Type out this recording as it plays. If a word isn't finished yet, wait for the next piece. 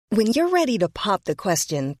When you're ready to pop the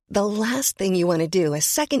question, the last thing you want to do is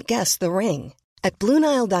second-guess the ring. At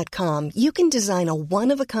BlueNile.com, you can design a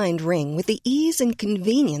one-of-a-kind ring with the ease and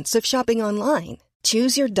convenience of shopping online.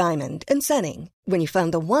 Choose your diamond and setting. When you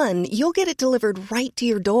find the one, you'll get it delivered right to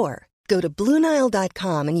your door. Go to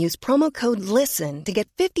BlueNile.com and use promo code LISTEN to get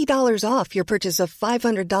 $50 off your purchase of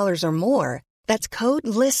 $500 or more. That's code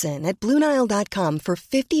LISTEN at BlueNile.com for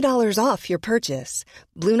 $50 off your purchase.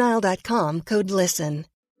 BlueNile.com, code LISTEN.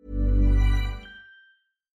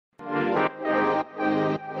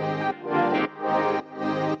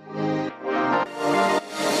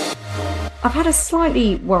 I've had a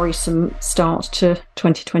slightly worrisome start to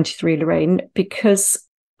 2023, Lorraine, because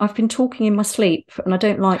I've been talking in my sleep and I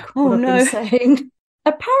don't like what I've been saying.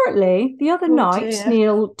 Apparently, the other night, dear.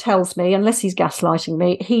 Neil tells me, unless he's gaslighting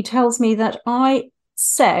me, he tells me that I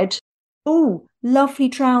said, "Oh, lovely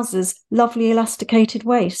trousers, lovely elasticated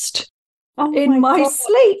waist," in my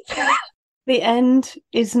sleep. The end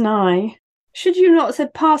is nigh. Should you not have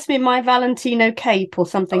said, "Pass me my Valentino cape" or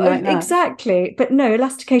something like that? Exactly. But no,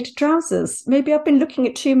 elasticated trousers. Maybe I've been looking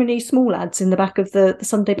at too many small ads in the back of the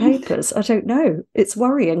Sunday papers. I don't know. It's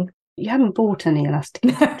worrying. You haven't bought any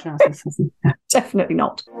elasticated trousers, have you? Definitely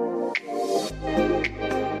not.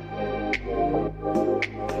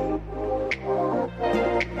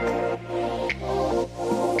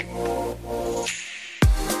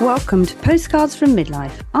 Welcome to Postcards from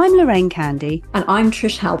Midlife. I'm Lorraine Candy. And I'm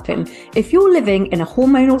Trish Halpin. If you're living in a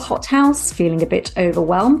hormonal hothouse, feeling a bit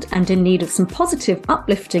overwhelmed and in need of some positive,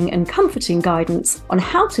 uplifting and comforting guidance on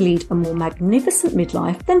how to lead a more magnificent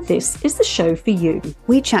midlife, then this is the show for you.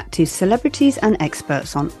 We chat to celebrities and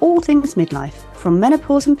experts on all things midlife, from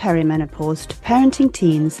menopause and perimenopause to parenting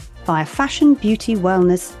teens, via fashion, beauty,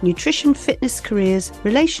 wellness, nutrition, fitness, careers,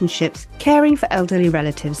 relationships, caring for elderly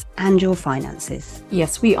relatives, and your finances.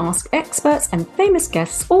 Yes, we ask experts and famous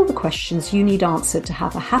guests all the questions you need answered to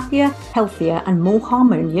have a happier, healthier, and more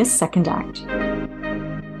harmonious second act.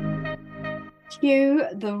 Cue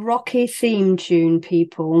the Rocky theme tune,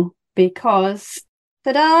 people, because,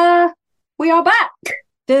 ta-da, we are back!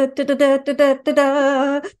 Is that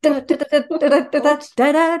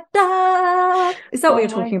what you're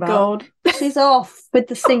talking about? God, she's off with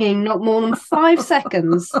the singing not more than 5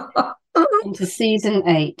 seconds into season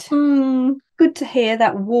 8. Good to hear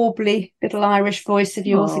that warbly little Irish voice of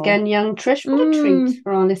yours again, young Trish. What a treat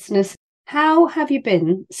for our listeners. How have you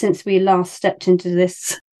been since we last stepped into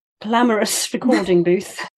this glamorous recording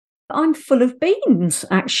booth? I'm full of beans,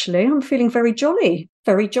 actually. I'm feeling very jolly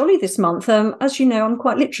this month. As you know, I'm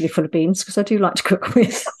quite literally full of beans because I do like to cook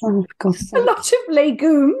with a lot of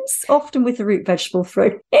legumes, often with the root vegetable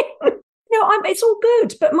thrown in. It's all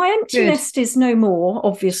good, but my empty nest is no more,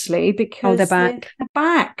 obviously, because they're back. They're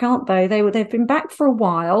back, aren't they? They've been back for a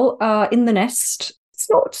while in the nest. It's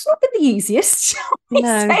not been the easiest.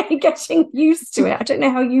 Getting used to it. I don't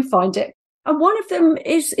know how you find it. And one of them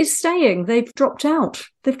is staying. They've dropped out.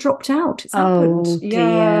 It's happened.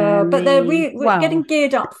 Yeah, but we're getting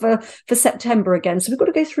geared up for September again. So we've got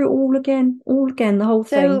to go through it all again, the whole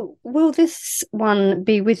thing. So will this one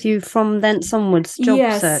be with you from thence onwards?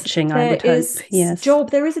 Job searching, I would hope. Yes,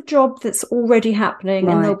 there is a job that's already happening,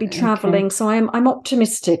 and they'll be travelling. Okay. So I'm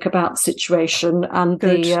optimistic about the situation and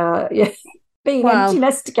being empty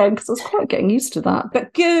nest again, because I was quite getting used to that.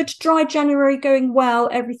 But good, dry January going well,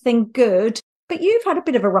 everything good. But you've had a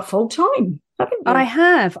bit of a rough old time, haven't you? I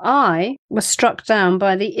have. I was struck down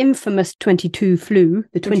by the infamous 22 flu,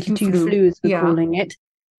 the 22 flu as we're calling it.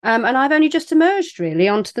 And I've only just emerged, really,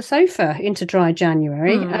 onto the sofa into dry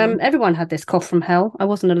January. Everyone had this cough from hell. I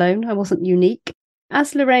wasn't alone. I wasn't unique.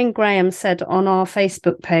 As Lorraine Graham said on our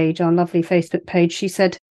Facebook page, our lovely Facebook page, she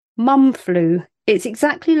said, "Mum flu. It's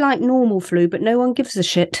exactly like normal flu, but no one gives a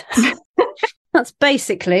shit." That's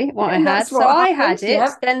basically what I had. So I had it,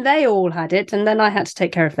 then they all had it, and then I had to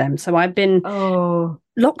take care of them. So I've been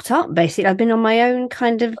locked up, basically. I've been on my own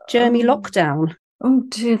kind of germy lockdown. Oh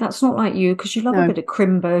dear, that's not like you, because you love a bit of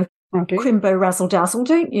crimbo. I do. Crimbo razzle dazzle,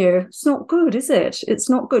 don't you? It's not good, is it? It's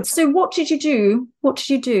not good. So what did you do? How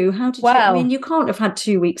did you? I mean, you can't have had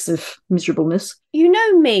 2 weeks of miserableness. You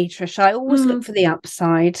know me, Trish. I always look for the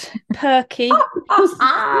upside. Perky.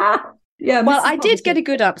 Yeah. Well, I did get a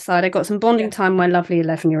good upside. I got some bonding time with my lovely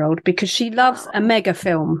 11-year-old because she loves a mega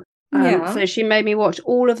film. So she made me watch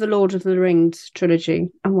all of the Lord of the Rings trilogy.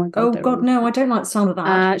 Oh my God. Oh God, no, I don't like the sound of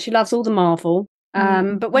that. She loves all the Marvel.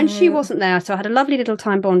 But when she wasn't there, so I had a lovely little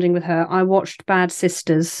time bonding with her. I watched Bad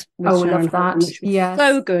Sisters. I love that. Yeah,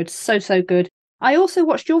 so good, so good. I also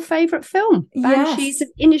watched your favourite film, Banshees of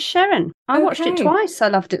Inisherin. I watched it twice. I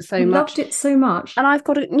loved it so much. Loved it so much. And I've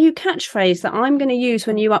got a new catchphrase that I'm going to use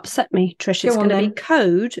when you upset me, Trish. It's going to be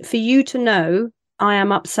code for you to know I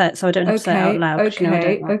am upset, so I don't have to say it out loud. Okay, I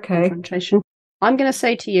don't like confrontation. I'm going to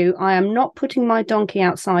say to you, I am not putting my donkey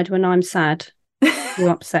outside when I'm sad. You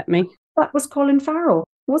upset me. That was Colin Farrell,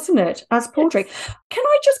 wasn't it, as Padraig? Can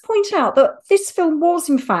I just point out that this film was,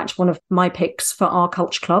 in fact, one of my picks for our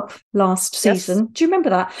Culture Club last season? Do you remember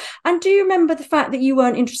that? And do you remember the fact that you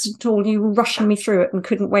weren't interested at all? You were rushing me through it and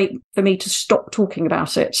couldn't wait for me to stop talking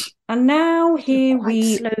about it. And now here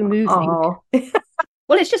we slow moving. are.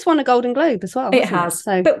 Well, it's just won a Golden Globe as well. It has.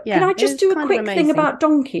 So, but can I just do a quick thing about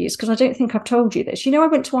donkeys? Because I don't think I've told you this. You know, I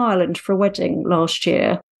went to Ireland for a wedding last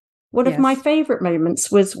year. One of my favourite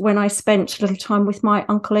moments was when I spent a little time with my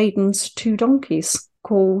Uncle Aidan's 2 donkeys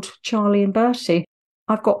called Charlie and Bertie.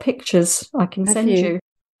 I've got pictures I can send you.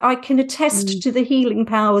 I can attest to the healing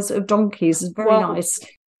powers of donkeys. It's very nice.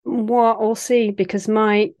 Well, I'll see, because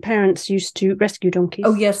my parents used to rescue donkeys.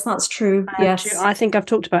 Oh, yes, that's true. Yes. I think I've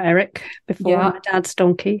talked about Eric before, my dad's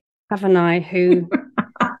donkey, haven't I, who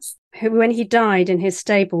when he died in his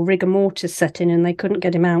stable, rigor mortis set in and they couldn't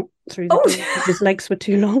get him out through the door because his legs were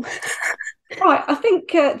too long. Right, I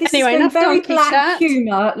think this has been very black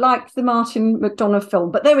humour, like the Martin McDonagh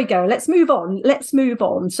film. But there we go. Let's move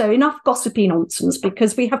on. So enough gossipy nonsense,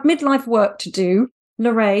 because we have midlife work to do,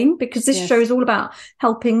 Lorraine, because this show is all about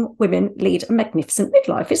helping women lead a magnificent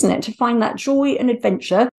midlife, isn't it? To find that joy and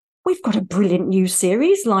adventure. We've got a brilliant new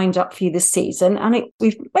series lined up for you this season, and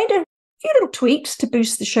we've made a few little tweaks to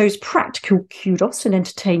boost the show's practical kudos and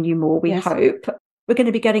entertain you more, we hope. We're going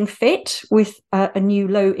to be getting fit with a new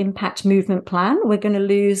low-impact movement plan. We're going to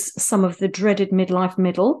lose some of the dreaded midlife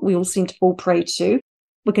middle we all seem to fall prey to.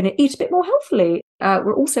 We're going to eat a bit more healthily.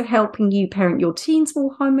 We're also helping you parent your teens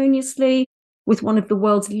more harmoniously with one of the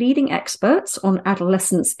world's leading experts on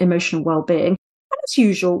adolescents' emotional well-being. And as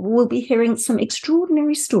usual, we'll be hearing some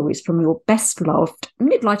extraordinary stories from your best-loved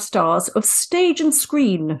midlife stars of stage and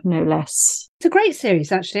screen, no less. It's a great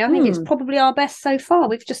series, actually. I think it's probably our best so far.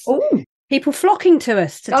 We've just people flocking to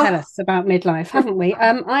us to tell us about midlife, haven't we?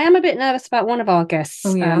 I am a bit nervous about one of our guests,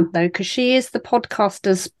 though, because she is the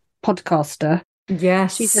podcaster's podcaster.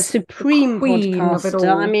 Yes. She's a supreme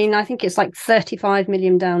podcaster. I mean, I think it's like 35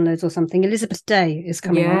 million downloads or something. Elizabeth Day is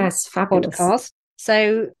coming on. Yes, fabulous. Podcast.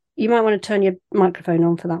 So you might want to turn your microphone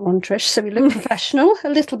on for that one, Trish, so we look professional, a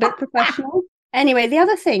little bit professional. Anyway, the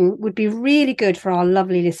other thing would be really good for our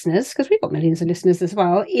lovely listeners, because we've got millions of listeners as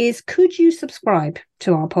well, is could you subscribe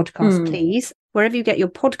to our podcast, please? Wherever you get your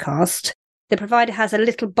podcast, the provider has a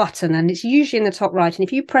little button and it's usually in the top right. And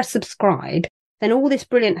if you press subscribe, then all this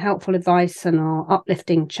brilliant, helpful advice and our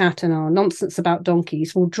uplifting chat and our nonsense about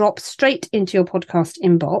donkeys will drop straight into your podcast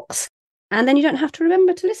inbox. And then you don't have to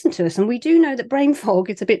remember to listen to us. And we do know that brain fog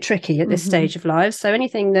is a bit tricky at this stage of life. So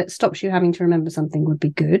anything that stops you having to remember something would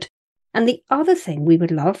be good. And the other thing we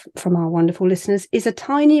would love from our wonderful listeners is a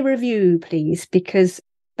tiny review, please, because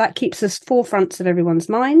that keeps us forefronts of everyone's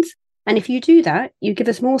minds. And if you do that, you give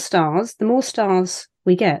us more stars. The more stars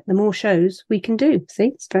we get, the more shows we can do. See,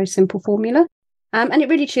 it's a very simple formula. And it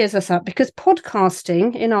really cheers us up, because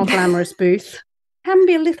podcasting in our glamorous booth can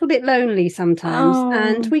be a little bit lonely sometimes,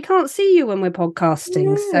 and we can't see you when we're podcasting.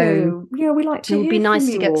 No. So we like to. It would be nice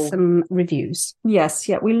to get some reviews. Yes,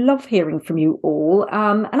 we love hearing from you all.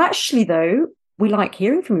 And actually, though, we like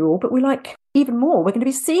hearing from you all, but we like even more. We're going to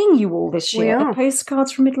be seeing you all this year at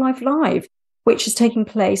Postcards from Midlife Live, which is taking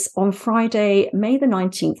place on Friday, May the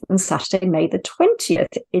 19th and Saturday, May the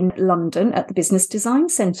 20th in London at the Business Design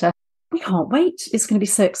Centre. We can't wait. It's going to be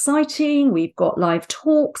so exciting. We've got live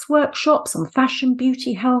talks, workshops on fashion,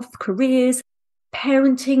 beauty, health, careers,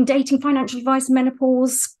 parenting, dating, financial advice,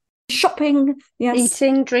 menopause, shopping,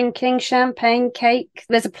 eating, drinking, champagne, cake.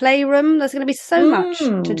 There's a playroom. There's going to be so much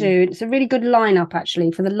to do. It's a really good lineup,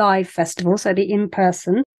 actually, for the live festival, so it'll be in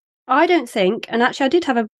person. I don't think, and actually I did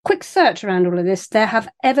have a quick search around all of this, there have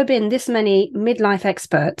ever been this many midlife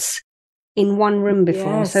experts in one room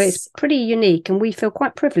before. So it's pretty unique, and we feel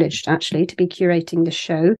quite privileged actually to be curating the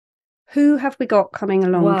show. Who have we got coming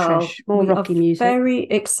along, Trish? More rocky music. Very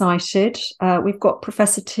excited. We've got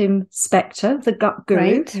Professor Tim Spector, the gut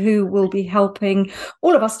guru, who will be helping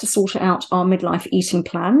all of us to sort out our midlife eating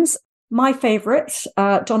plans. My favourite,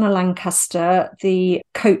 Donna Lancaster, the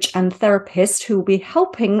coach and therapist, who will be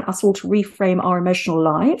helping us all to reframe our emotional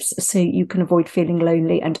lives so you can avoid feeling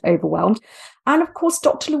lonely and overwhelmed. And of course,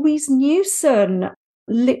 Dr. Louise Newson,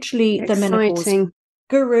 literally the menopause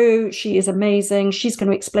guru. She is amazing. She's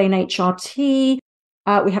going to explain HRT.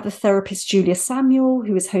 We have the therapist Julia Samuel,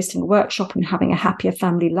 who is hosting a workshop on having a happier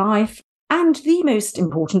family life. And the most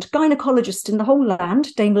important gynecologist in the whole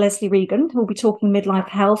land, Dame Leslie Regan, who will be talking midlife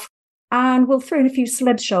health. And we'll throw in a few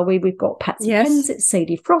celebs, shall we? We've got Patsy Kensit,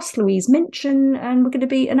 Sadie Frost, Louise Minchin, and we're going to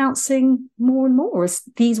be announcing more and more as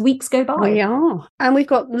these weeks go by. We are. And we've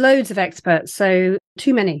got loads of experts, so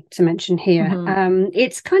too many to mention here.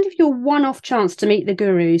 It's kind of your one-off chance to meet the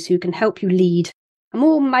gurus who can help you lead a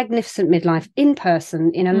more magnificent midlife in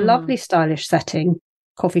person in a lovely, stylish setting.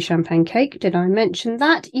 Coffee, champagne, cake. Did I mention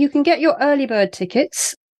that? You can get your early bird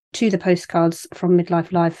tickets to the Postcards from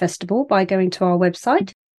Midlife Live Festival by going to our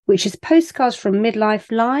website, which is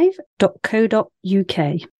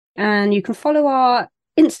postcardsfrommidlifelive.co.uk. And you can follow our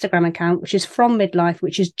Instagram account, which is From Midlife,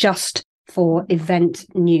 which is just for event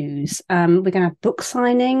news. We're going to have book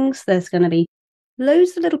signings. There's going to be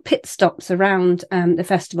loads of little pit stops around the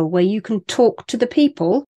festival where you can talk to the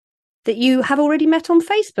people that you have already met on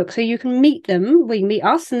Facebook. So you can meet them, we meet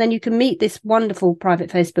us, and then you can meet this wonderful private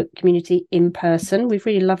Facebook community in person. We've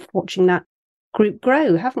really loved watching that group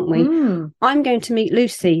grow, haven't we? I'm going to meet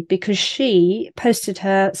Lucy because she posted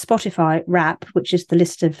her Spotify Wrap, which is the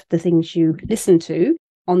list of the things you listen to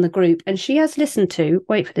on the group. And she has listened to,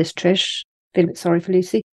 wait for this, Trish, feel a bit sorry for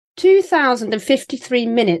Lucy, 2,053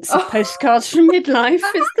 minutes of Postcards from Midlife.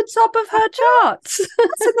 It's the top of her charts.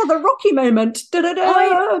 That's another Rocky moment.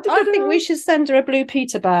 I think we should send her a Blue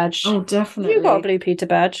Peter badge. Oh, definitely. You got a Blue Peter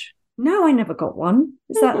badge? No, I never got one.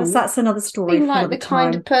 That's another story. Being like the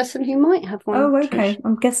kind of person who might have one. Oh, okay.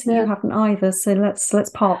 I'm guessing you haven't either. So let's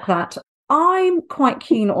park that. I'm quite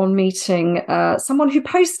keen on meeting someone who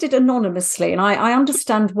posted anonymously, and I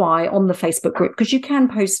understand why on the Facebook group, because you can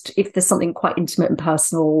post if there's something quite intimate and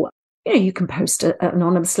personal. You can post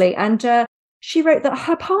anonymously. And she wrote that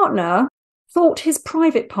her partner thought his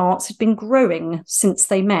private parts had been growing since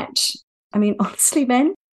they met. I mean, honestly,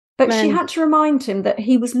 men. But she had to remind him that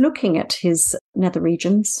he was looking at his nether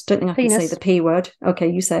regions. Don't think I can say the P word. Okay,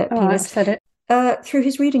 you say it. Oh, penis. I said it. Through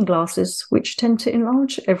his reading glasses, which tend to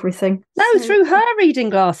enlarge everything. No, through her reading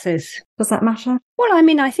glasses. Does that matter? Well, I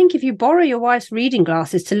mean, I think if you borrow your wife's reading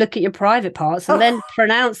glasses to look at your private parts and then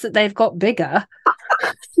pronounce that they've got bigger.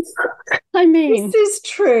 I mean. This is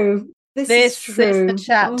true. This is true. Is the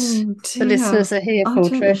chat the listeners are here for,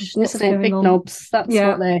 Trish. Isn't it? Big knobs. That's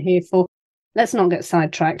what they're here for. Let's not get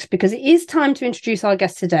sidetracked because it is time to introduce our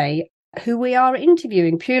guest today, who we are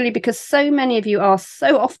interviewing purely because so many of you ask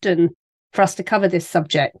so often for us to cover this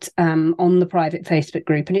subject on the private Facebook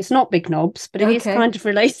group. And it's not big knobs, but it is kind of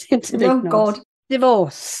related to big knobs. God.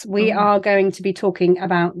 Divorce. We are going to be talking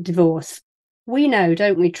about divorce. We know,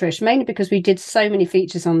 don't we, Trish, mainly because we did so many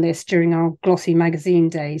features on this during our glossy magazine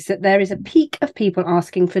days, that there is a peak of people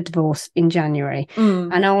asking for divorce in January.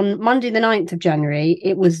 And on Monday, the 9th of January,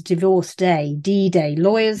 it was Divorce Day, D-Day.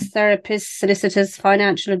 Lawyers, therapists, solicitors,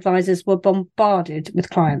 financial advisors were bombarded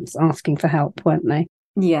with clients asking for help, weren't they?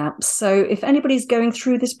 Yeah. So if anybody's going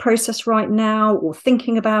through this process right now or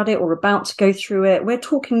thinking about it or about to go through it, we're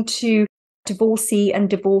talking to divorcee and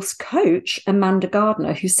divorce coach Amanda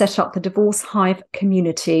Gardner, who set up the Divorce Hive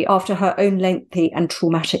community after her own lengthy and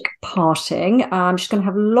traumatic parting. She's going to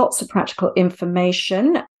have lots of practical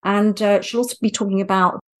information, and she'll also be talking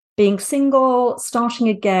about being single, starting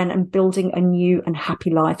again, and building a new and happy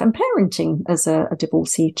life, and parenting as a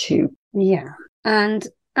divorcee too. Yeah. And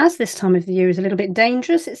as this time of the year is a little bit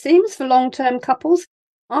dangerous, it seems, for long-term couples,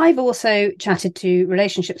 I've also chatted to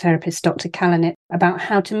relationship therapist Dr. Callanitt about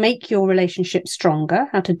how to make your relationship stronger,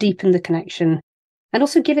 how to deepen the connection, and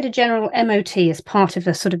also give it a general MOT as part of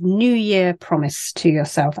a sort of New Year promise to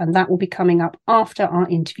yourself. And that will be coming up after our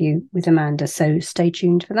interview with Amanda. So stay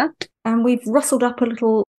tuned for that. And we've rustled up a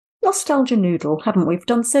little nostalgia noodle, haven't we? We've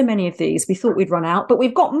done so many of these. We thought we'd run out, but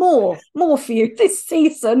we've got more for you this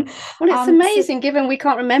season. Well, it's amazing given we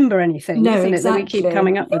can't remember anything, isn't it, that we keep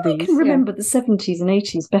coming up with these. We can remember the 70s and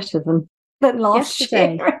 80s better than last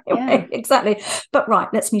year. Anyway, exactly. But right,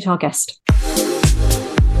 let's meet our guest.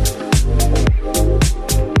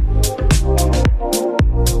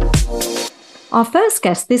 Our first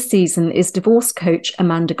guest this season is divorce coach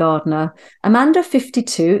Amanda Gardner. Amanda,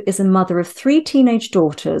 52, is a mother of 3 teenage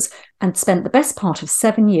daughters and spent the best part of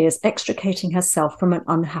 7 years extricating herself from an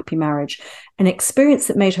unhappy marriage, an experience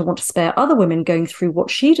that made her want to spare other women going through what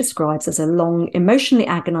she describes as a long, emotionally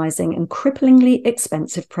agonizing and cripplingly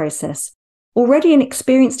expensive process. Already an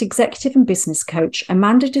experienced executive and business coach,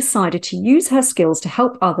 Amanda decided to use her skills to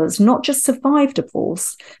help others not just survive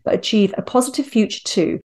divorce, but achieve a positive future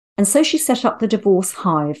too. And so she set up the Divorce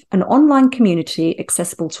Hive, an online community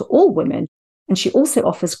accessible to all women, and she also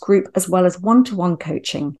offers group as well as one-to-one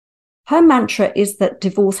coaching. Her mantra is that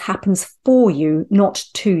divorce happens for you, not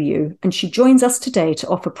to you. And she joins us today to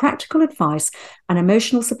offer practical advice and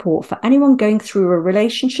emotional support for anyone going through a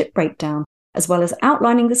relationship breakdown, as well as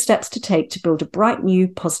outlining the steps to take to build a bright, new,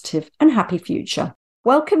 positive and happy future.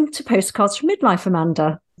 Welcome to Postcards from Midlife,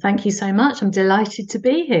 Amanda. Thank you so much. I'm delighted to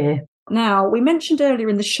be here. Now, we mentioned earlier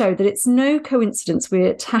in the show that it's no coincidence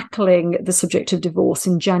we're tackling the subject of divorce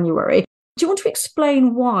in January. Do you want to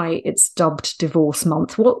explain why it's dubbed Divorce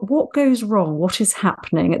Month? What goes wrong? What is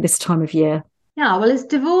happening at this time of year? Yeah, well, it's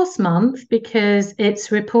Divorce Month because it's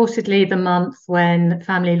reportedly the month when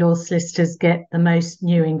family law solicitors get the most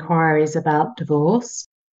new inquiries about divorce.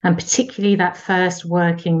 And particularly that first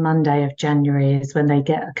working Monday of January is when they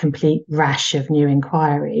get a complete rash of new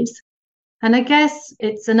inquiries. And I guess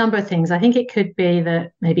it's a number of things. I think it could be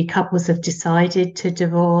that maybe couples have decided to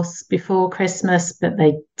divorce before Christmas, but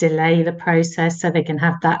they delay the process so they can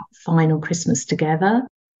have that final Christmas together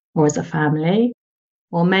or as a family.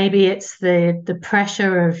 Or maybe it's the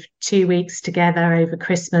pressure of 2 weeks together over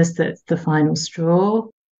Christmas that's the final straw.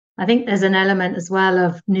 I think there's an element as well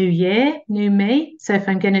of new year, new me. So if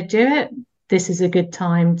I'm going to do it, this is a good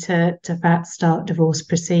time to perhaps start divorce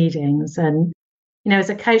proceedings. And you know,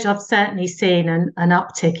 as a coach, I've certainly seen an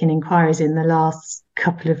uptick in inquiries in the last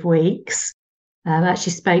couple of weeks. I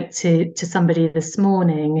actually spoke to somebody this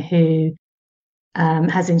morning who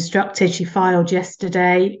has instructed, she filed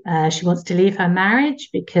yesterday, she wants to leave her marriage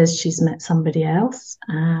because she's met somebody else,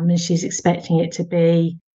 and she's expecting it to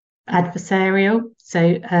be adversarial.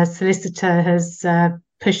 So her solicitor has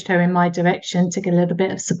pushed her in my direction to get a little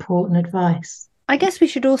bit of support and advice. I guess we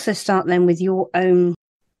should also start then with your own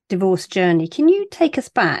divorce journey. Can you take us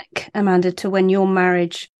back, Amanda, to when your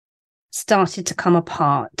marriage started to come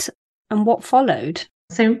apart and what followed?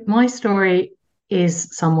 So my story is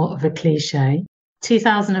somewhat of a cliche.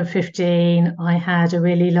 2015, I had a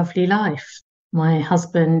really lovely life. My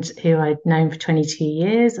husband, who I'd known for 22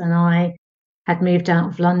 years, and I had moved out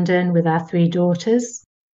of London with our 3 daughters.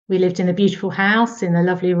 We lived in a beautiful house in a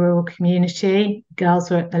lovely rural community.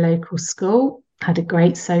 Girls were at the local school. Had a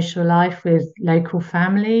great social life with local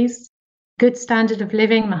families, good standard of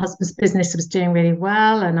living. My husband's business was doing really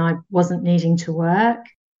well and I wasn't needing to work.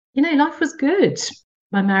 You know, life was good.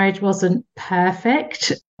 My marriage wasn't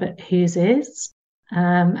perfect, but whose is?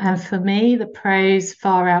 And for me, the pros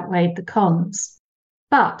far outweighed the cons.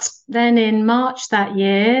 But then in March that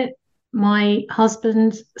year, my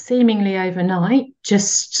husband seemingly overnight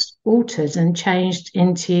just altered and changed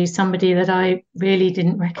into somebody that I really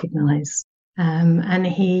didn't recognise. And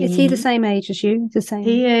is he the same age as you? The same?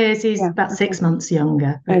 He is. He's about 6 months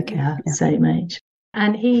younger. But yeah, same age.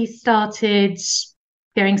 And he started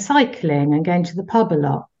going cycling and going to the pub a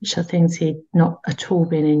lot, which are things he'd not at all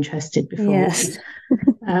been interested before. Yes.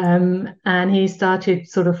 And he started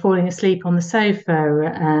sort of falling asleep on the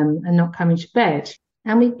sofa and not coming to bed.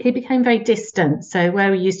 And he became very distant. So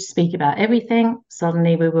where we used to speak about everything,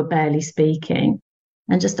 suddenly we were barely speaking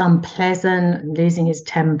and just unpleasant and losing his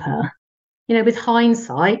temper. You know, with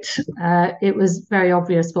hindsight, it was very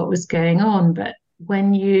obvious what was going on. But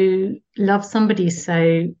when you love somebody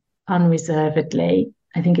so unreservedly,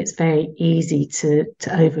 I think it's very easy to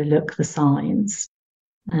overlook the signs.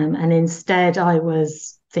 And instead, I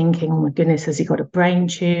was thinking, oh, my goodness, has he got a brain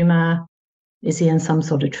tumour? Is he in some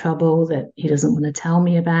sort of trouble that he doesn't want to tell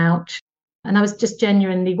me about? And I was just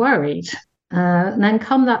genuinely worried. And then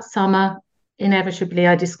come that summer, inevitably,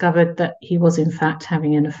 I discovered that he was, in fact,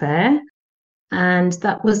 having an affair. And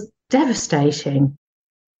that was devastating.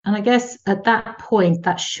 And I guess at that point,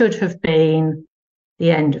 that should have been the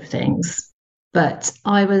end of things. But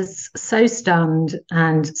I was so stunned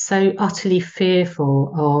and so utterly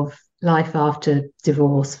fearful of life after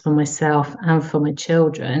divorce for myself and for my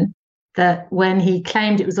children that when he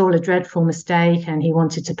claimed it was all a dreadful mistake and he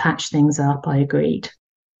wanted to patch things up, I agreed.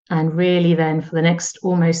 And really then for the next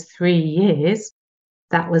almost 3 years,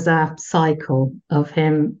 that was a cycle of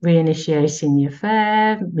him reinitiating the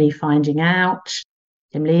affair, me finding out,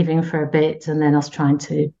 him leaving for a bit, and then us trying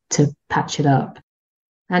to patch it up.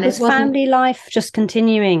 And was family life just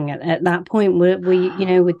continuing at that point? Were you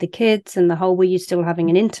know, with the kids and the whole, were you still having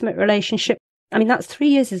an intimate relationship? I mean, that's 3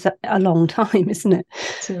 years is a long time, isn't it?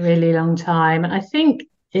 It's a really long time. And I think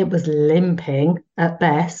it was limping at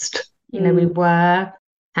best. You know, we were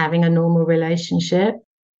having a normal relationship,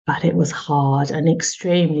 but it was hard and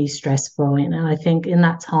extremely stressful. You know, I think in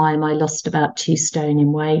that time I lost about 2 stone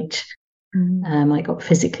in weight. I got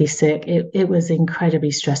physically sick. It was an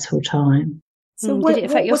incredibly stressful time. So did it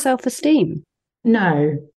affect your self-esteem?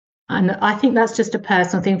 No. And I think that's just a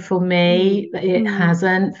personal thing for me. It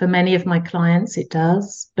hasn't. For many of my clients, it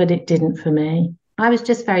does, but it didn't for me. I was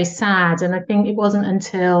just very sad. And I think it wasn't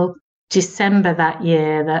until December that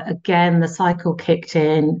year that again the cycle kicked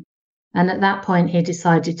in. And at that point, he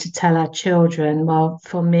decided to tell our children, well,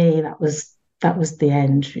 for me, that was the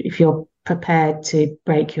end. If you're prepared to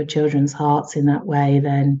break your children's hearts in that way,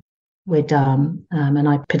 then we're done. And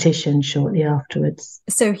I petitioned shortly afterwards.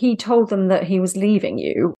 So he told them that he was leaving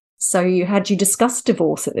you. So had you discussed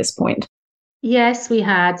divorce at this point? Yes, we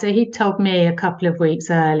had. So he told me a couple of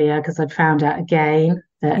weeks earlier, because I'd found out again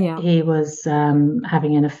that he was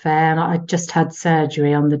having an affair. And I just had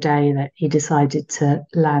surgery on the day that he decided to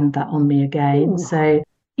land that on me again. Ooh. So,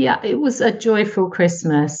 yeah, it was a joyful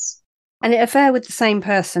Christmas. And an affair with the same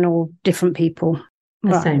person or different people?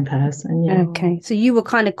 The same person, yeah. Okay. So you were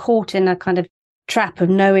kind of caught in a kind of trap of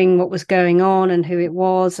knowing what was going on and who it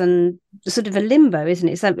was, and sort of a limbo, isn't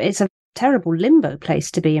it? It's a terrible limbo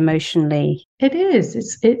place to be emotionally. It is.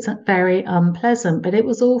 It's very unpleasant, but it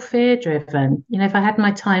was all fear driven. You know, if I had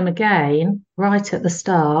my time again right at the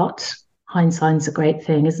start, hindsight's a great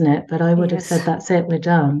thing, isn't it? But I would have said, that's it, we're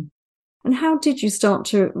done. And how did you start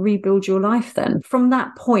to rebuild your life then? From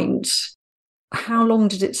that point, how long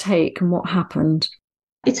did it take and what happened?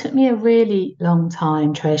 It took me a really long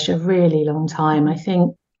time, Trish, a really long time. I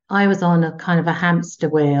think I was on a kind of a hamster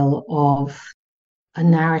wheel of a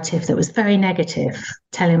narrative that was very negative,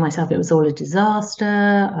 telling myself it was all a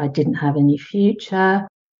disaster, I didn't have any future.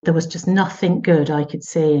 There was just nothing good I could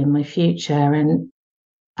see in my future. And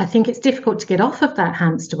I think it's difficult to get off of that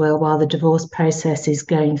hamster wheel while the divorce process is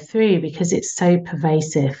going through, because it's so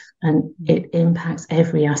pervasive and it impacts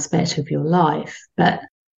every aspect of your life. But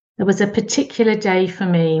there was a particular day for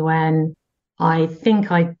me when I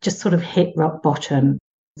think I just sort of hit rock bottom.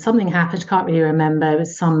 Something happened, can't really remember. It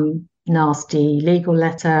was some nasty legal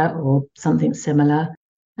letter or something similar.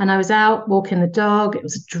 And I was out walking the dog. It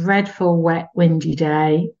was a dreadful, wet, windy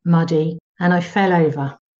day, muddy, and I fell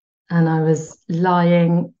over. And I was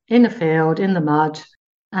lying in a field in the mud.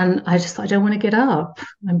 And I just thought, I don't want to get up.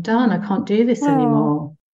 I'm done. I can't do this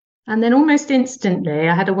anymore. And then almost instantly,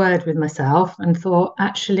 I had a word with myself and thought,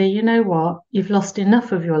 actually, you know what? You've lost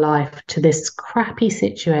enough of your life to this crappy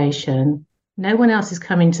situation. No one else is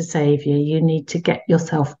coming to save you. You need to get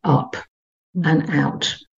yourself up and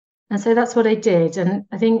out. And so that's what I did. And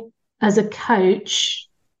I think as a coach,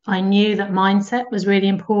 I knew that mindset was really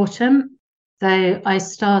important. So I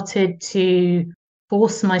started to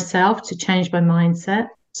force myself to change my mindset.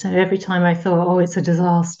 So every time I thought, oh, it's a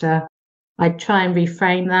disaster, I'd try and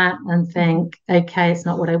reframe that and think, okay, it's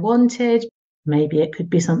not what I wanted. Maybe it could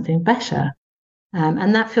be something better.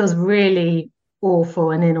 And that feels really awful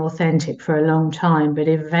and inauthentic for a long time, but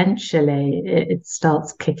eventually it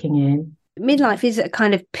starts kicking in. Midlife is a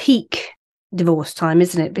kind of peak divorce time,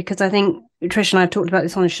 isn't it? Because I think Trish and I have talked about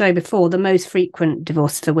this on the show before. The most frequent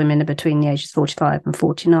divorces for women are between the ages of 45 and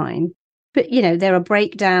 49. But, you know, there are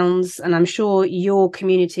breakdowns, and I'm sure your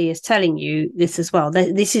community is telling you this as well.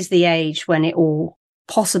 This is the age when it all,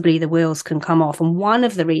 possibly the wheels can come off. And one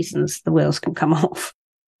of the reasons the wheels can come off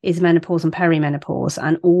is menopause and perimenopause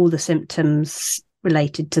and all the symptoms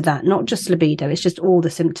related to that. Not just libido, it's just all the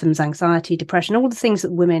symptoms, anxiety, depression, all the things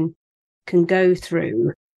that women can go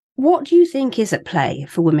through. What do you think is at play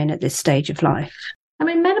for women at this stage of life? I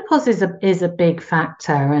mean, menopause is a big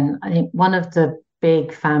factor. And I think one of the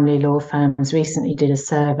big family law firms recently did a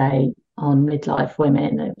survey on midlife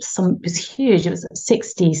women. It was huge. It was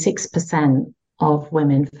 66% of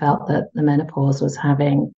women felt that the menopause was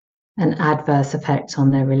having an adverse effect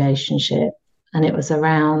on their relationship. And it was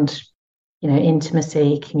around,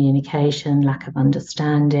 intimacy, communication, lack of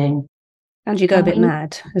understanding. And you go a bit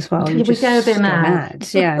mad as well. We go a bit mad.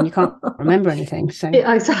 Yeah, and you can't remember anything. So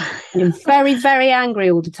exactly. You're very, very angry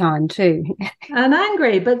all the time too. And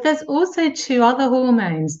angry, but there's also 2 other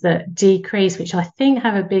hormones that decrease, which I think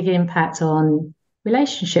have a big impact on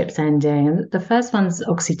relationships ending. And the first one's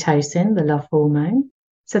oxytocin, the love hormone.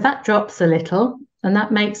 So that drops a little, and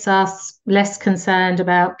that makes us less concerned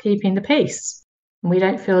about keeping the peace. And we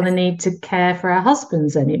don't feel the need to care for our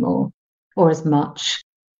husbands anymore, or as much.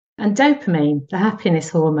 And dopamine, the happiness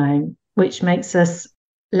hormone, which makes us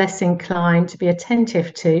less inclined to be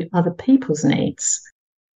attentive to other people's needs.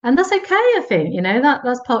 And that's okay, I think,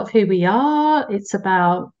 that's part of who we are. It's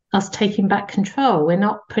about us taking back control. We're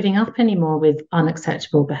not putting up anymore with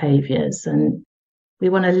unacceptable behaviours, and we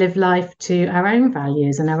want to live life to our own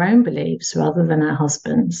values and our own beliefs rather than our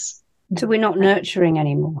husbands. So we're not nurturing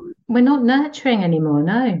anymore. We're not nurturing anymore,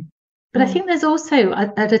 no. But I think there's also,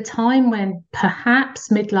 at a time when perhaps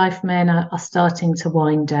midlife men are starting to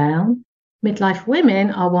wind down, midlife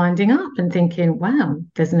women are winding up and thinking, wow,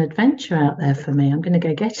 there's an adventure out there for me. I'm going to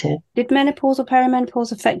go get it. Did menopause or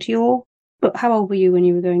perimenopause affect your But how old were you when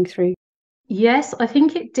you were going through? Yes, I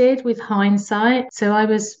think it did with hindsight. So I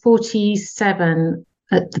was 47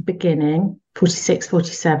 at the beginning, 46,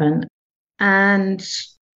 47. And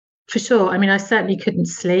for sure, I mean, I certainly couldn't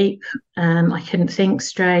sleep. I couldn't think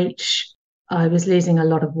straight. I was losing a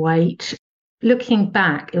lot of weight. Looking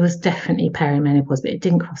back, it was definitely perimenopause, but it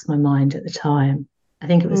didn't cross my mind at the time. I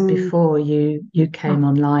think it was before you came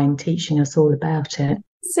online teaching us all about it.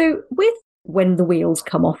 So with when the wheels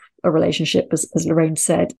come off a relationship, as Lorraine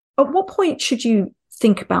said, at what point should you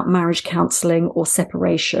think about marriage counselling or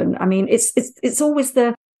separation? I mean, it's always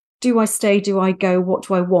the, do I stay, do I go, what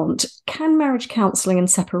do I want? Can marriage counselling and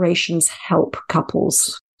separations help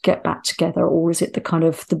couples get back together, or is it the kind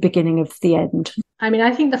of the beginning of the end? I mean,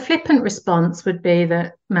 I think the flippant response would be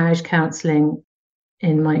that marriage counselling,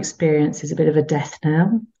 in my experience, is a bit of a death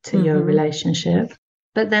knell to your relationship.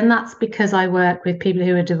 But then that's because I work with people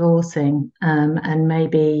who are divorcing, and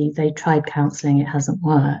maybe they tried counselling, it hasn't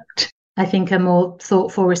worked. I think a more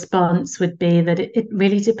thoughtful response would be that it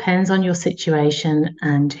really depends on your situation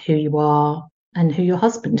and who you are and who your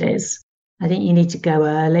husband is. I think you need to go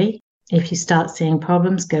early. If you start seeing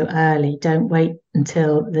problems, go early. Don't wait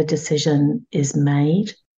until the decision is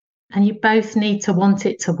made. And you both need to want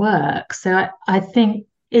it to work. So I think,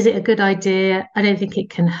 is it a good idea? I don't think it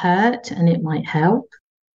can hurt, and it might help,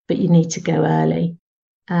 but you need to go early.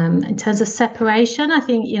 In terms of separation, I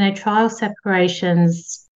think, trial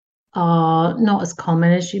separations are not as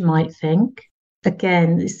common as you might think.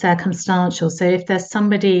 Again, it's circumstantial. So if there's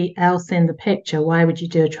somebody else in the picture, why would you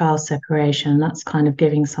do a trial separation? That's kind of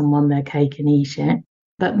giving someone their cake and eat it.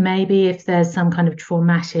 But maybe if there's some kind of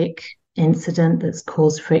traumatic incident that's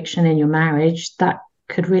caused friction in your marriage, that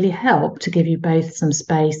could really help to give you both some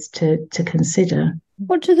space to consider.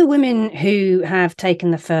 What do the women who have taken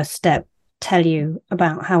the first step tell you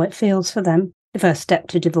about how it feels for them, the first step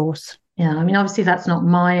to divorce? Yeah, I mean, obviously that's not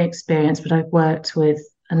my experience, but I've worked with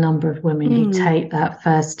a number of women who take that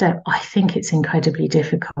first step. I think it's incredibly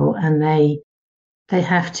difficult, and they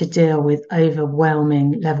have to deal with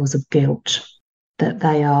overwhelming levels of guilt that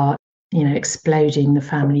they are, exploding the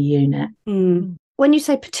family unit. When you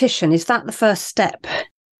say petition, is that the first step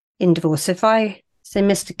in divorce? If I say,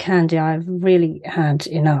 Mr. Candy, I've really had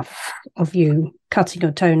enough of you cutting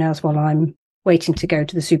your toenails while I'm waiting to go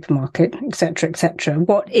to the supermarket, etc., etc.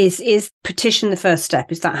 What is petition the first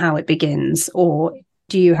step? Is that how it begins? Or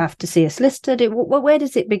do you have to see a solicitor? Where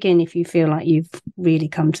does it begin if you feel like you've really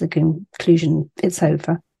come to the conclusion it's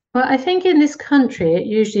over? Well, I think in this country, it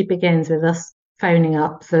usually begins with us phoning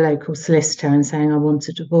up the local solicitor and saying, I want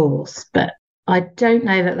a divorce. But I don't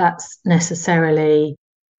know that that's necessarily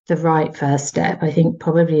the right first step. I think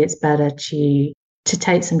probably it's better to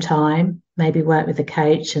take some time, maybe work with a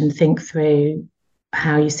coach and think through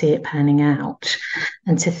how you see it panning out,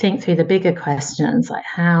 and to think through the bigger questions, like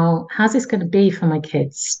how's this going to be for my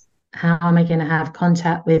kids? How am I going to have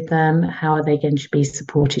contact with them? How are they going to be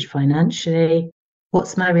supported financially?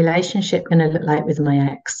 What's my relationship going to look like with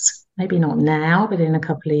my ex? Maybe not now, but in a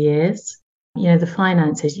couple of years. The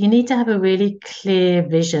finances. You need to have a really clear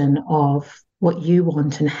vision of what you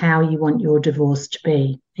want and how you want your divorce to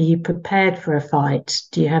be. Are you prepared for a fight?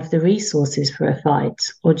 Do you have the resources for a fight?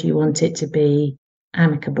 Or do you want it to be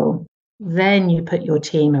amicable? Then you put your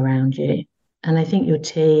team around you. And I think your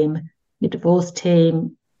divorce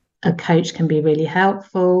team, a coach can be really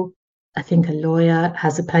helpful. I think a lawyer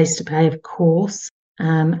has a place to play, of course,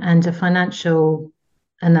 and a financial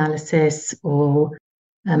analysis or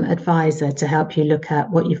advisor to help you look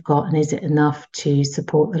at what you've got and is it enough to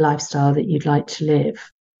support the lifestyle that you'd like to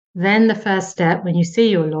live. Then the first step when you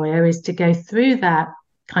see your lawyer is to go through that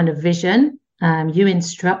kind of vision. You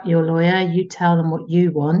instruct your lawyer, you tell them what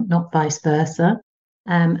you want, not vice versa.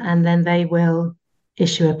 And then they will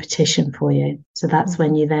issue a petition for you. So that's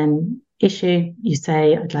when you then you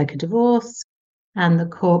say, I'd like a divorce. And the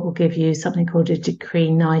court will give you something called a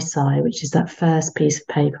decree nisi, which is that first piece of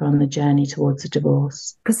paper on the journey towards a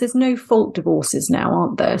divorce. Because there's no fault divorces now,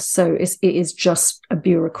 aren't there? So it is just a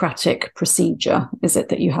bureaucratic procedure, is it,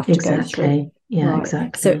 that you have to go through? Yeah, right.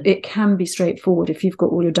 Exactly. So it can be straightforward if you've got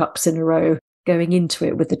all your ducks in a row going into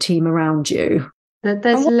it with the team around you. But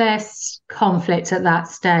there's less conflict at that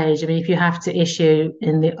stage. I mean, if you have to issue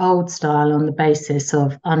in the old style on the basis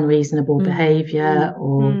of unreasonable behaviour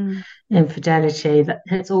or infidelity,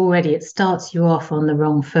 it starts you off on the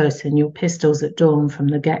wrong foot and your pistols at dawn from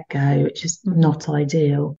the get-go, which is not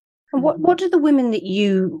ideal. And what do the women that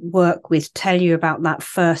you work with tell you about that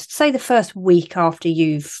the first week after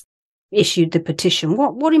you've issued the petition?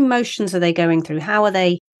 What emotions are they going through? How are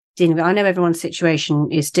they dealing with it? I know everyone's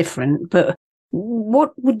situation is different, but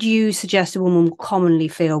What would you suggest a woman will commonly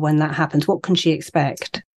feel when that happens? What can she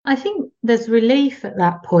expect? I think there's relief at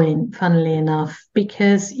that point, funnily enough,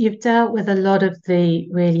 because you've dealt with a lot of the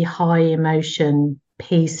really high emotion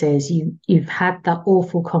pieces. You've had that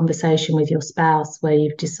awful conversation with your spouse where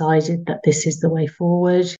you've decided that this is the way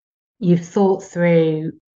forward. You've thought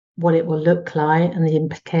through what it will look like and the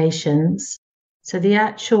implications. So the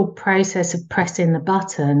actual process of pressing the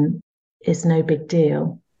button is no big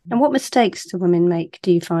deal. And what mistakes do women make,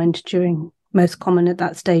 do you find, most common at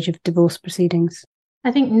that stage of divorce proceedings?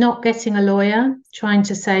 I think not getting a lawyer, trying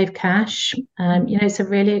to save cash. It's a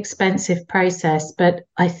really expensive process, but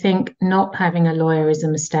I think not having a lawyer is a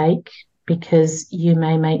mistake because you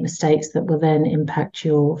may make mistakes that will then impact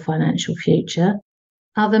your financial future.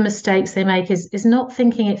 Other mistakes they make is not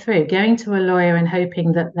thinking it through, going to a lawyer and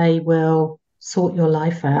hoping that they will sort your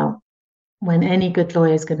life out, when any good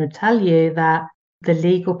lawyer is going to tell you that the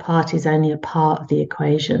legal part is only a part of the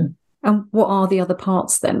equation. And what are the other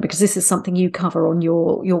parts then? Because this is something you cover on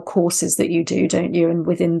your courses that you do, don't you? And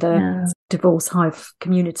within the Divorce Hive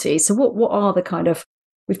community. So what are the kind of,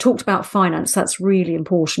 we've talked about finance, that's really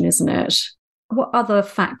important, isn't it? What other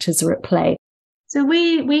factors are at play? So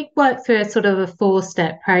we work through a sort of a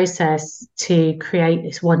 4-step process to create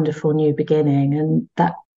this wonderful new beginning. And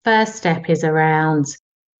that first step is around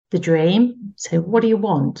the dream. So what do you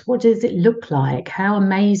want? What does it look like? How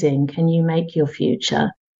amazing can you make your future?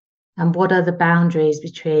 And what are the boundaries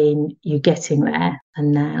between you getting there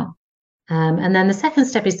and now? And then the second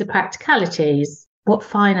step is the practicalities. What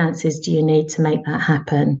finances do you need to make that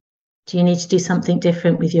happen? Do you need to do something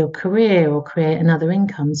different with your career or create another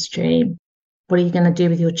income stream? What are you going to do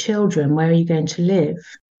with your children? Where are you going to live?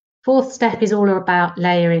 Fourth step is all about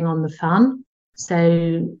layering on the fun.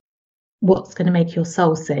 So what's going to make your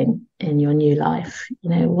soul sing in your new life?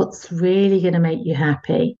 What's really going to make you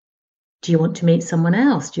happy? Do you want to meet someone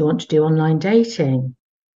else? Do you want to do online dating?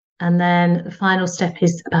 And then the final step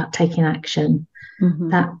is about taking action. Mm-hmm.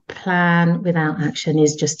 That plan without action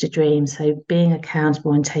is just a dream. So being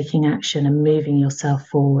accountable and taking action and moving yourself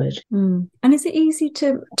forward. Mm. And is it easy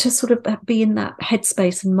to sort of be in that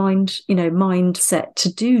headspace and mindset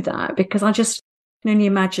to do that? Because I just can only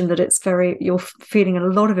imagine that you're feeling a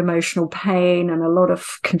lot of emotional pain and a lot of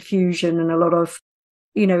confusion and a lot of,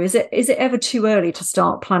 is it ever too early to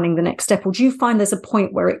start planning the next step? Or do you find there's a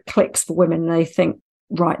point where it clicks for women and they think,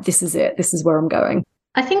 right, this is it, this is where I'm going?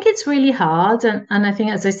 I think it's really hard. And I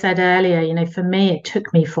think, as I said earlier, for me, it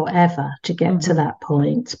took me forever to get to that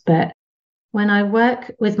point. But when I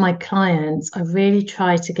work with my clients, I really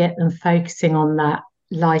try to get them focusing on that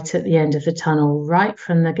light at the end of the tunnel right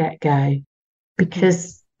from the get-go,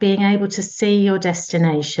 because being able to see your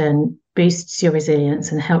destination boosts your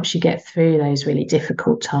resilience and helps you get through those really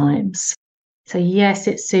difficult times. So yes,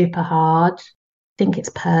 it's super hard. I think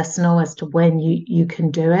it's personal as to when you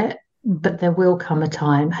can do it. But there will come a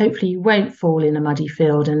time. Hopefully you won't fall in a muddy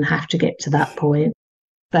field and have to get to that point.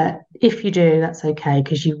 But if you do, that's okay,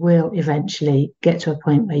 because you will eventually get to a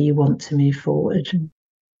point where you want to move forward.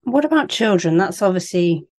 What about children? That's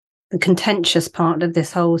obviously the contentious part of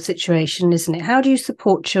this whole situation, isn't it? How do you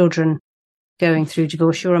support children going through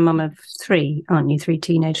divorce? You're a mum of 3, aren't you? 3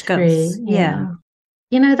 teenage girls. Yeah.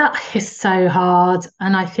 That is so hard.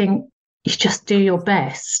 And I think you just do your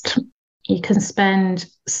best. You can spend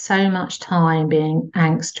so much time being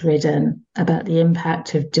angst-ridden about the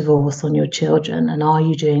impact of divorce on your children. And are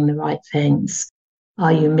you doing the right things?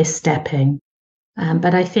 Are you misstepping?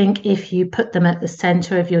 But I think if you put them at the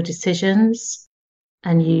centre of your decisions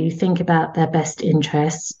and you think about their best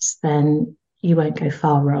interests, then you won't go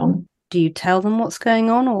far wrong. Do you tell them what's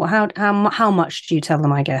going on, or how much do you tell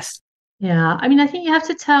them, I guess? Yeah, I mean, I think you have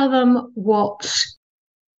to tell them what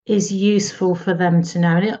is useful for them to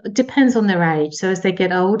know. And it depends on their age. So as they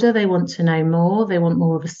get older, they want to know more. They want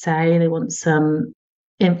more of a say. They want some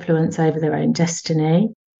influence over their own destiny.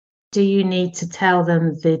 Do you need to tell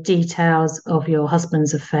them the details of your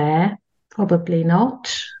husband's affair? Probably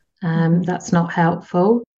not. That's not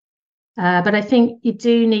helpful. But I think you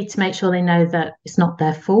do need to make sure they know that it's not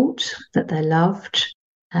their fault, that they're loved.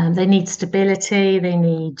 They need stability. They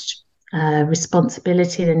need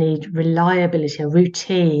responsibility. They need reliability, a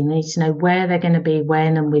routine. They need to know where they're going to be,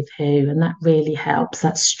 when and with who. And that really helps,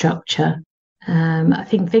 that structure. I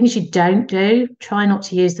think things you don't do, try not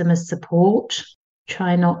to use them as support.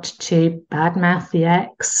 Try not to badmouth the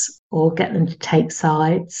ex or get them to take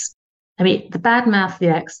sides. I mean, the badmouth the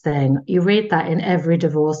ex thing, you read that in every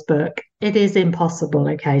divorce book. It is impossible,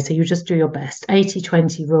 okay? So you just do your best.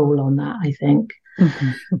 80-20 rule on that, I think.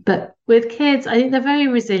 Mm-hmm. But with kids, I think they're very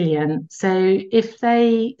resilient. So if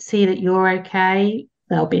they see that you're okay,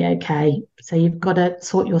 they'll be okay. So you've got to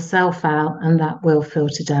sort yourself out, and that will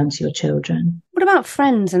filter down to your children. What about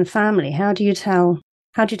friends and family? How do you tell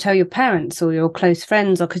your parents or your close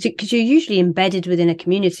friends? Or because you're usually embedded within a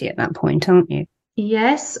community at that point, aren't you?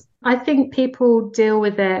 Yes, I think people deal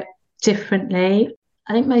with it differently.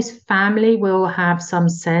 I think most family will have some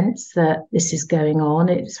sense that this is going on.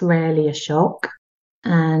 It's rarely a shock.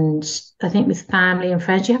 And I think with family and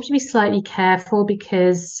friends, you have to be slightly careful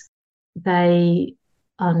because they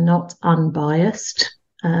are not unbiased,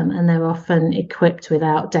 and they're often equipped with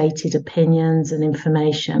outdated opinions and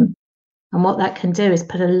information. And what that can do is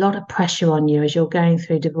put a lot of pressure on you as you're going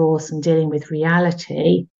through divorce and dealing with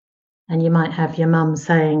reality. And you might have your mum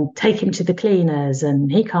saying, take him to the cleaners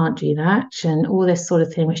and he can't do that, and all this sort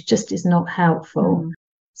of thing, which just is not helpful.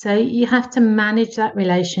 So you have to manage that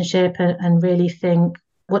relationship and really think,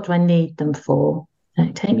 what do I need them for?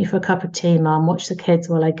 Take me for a cup of tea, Mum, watch the kids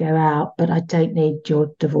while I go out, but I don't need your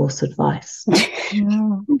divorce advice.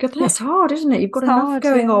 That's hard, isn't it? You've got enough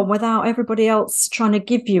going on without everybody else trying to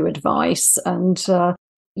give you advice, and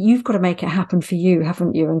you've got to make it happen for you,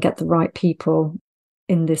 haven't you, and get the right people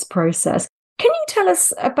in this process. Can you tell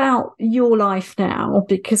us about your life now?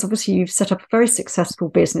 Because obviously you've set up a very successful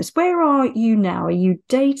business. Where are you now? Are you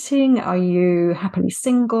dating? Are you happily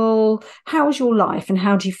single? How's your life, and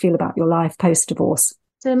how do you feel about your life post-divorce?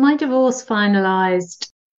 So my divorce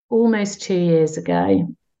finalised almost 2 years ago.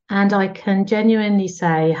 And I can genuinely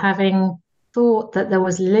say, having thought that there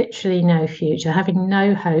was literally no future, having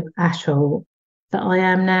no hope at all, that I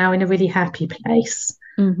am now in a really happy place.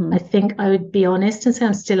 I think I would be honest and say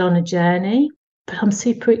I'm still on a journey, but I'm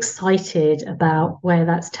super excited about where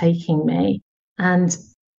that's taking me. And,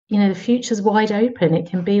 the future's wide open. It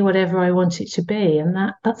can be whatever I want it to be. And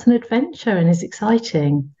that's an adventure and is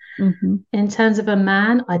exciting. In terms of a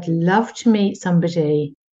man, I'd love to meet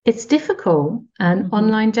somebody. It's difficult, and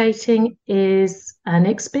online dating is an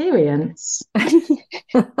experience.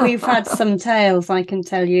 We've had some tales, I can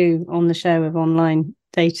tell you, on the show of online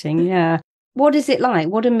dating. Yeah. What is it like?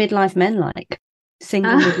 What are midlife men like?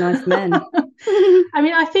 Single midlife men. I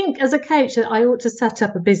mean, I think as a coach, I ought to set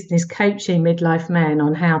up a business coaching midlife men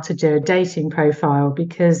on how to do a dating profile,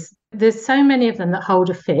 because there's so many of them that hold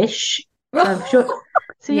a fish. I'm sure.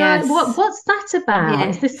 So yes. What's that about?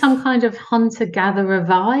 Yes. Is this some kind of hunter-gatherer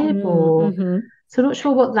vibe? So I'm not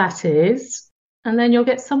sure what that is. And then you'll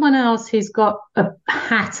get someone else who's got a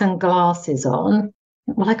hat and glasses on.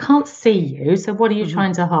 Well, I can't see you, so what are you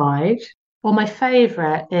trying to hide? Or my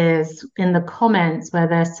favourite is in the comments where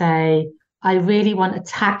they say, I really want a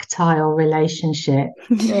tactile relationship.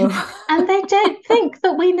 And they don't think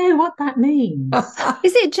that we know what that means.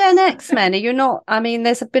 Is it Gen X men? Are you not? I mean,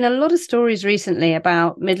 there's been a lot of stories recently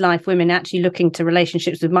about midlife women actually looking to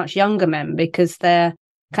relationships with much younger men because they're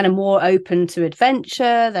kind of more open to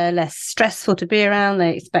adventure. They're less stressful to be around.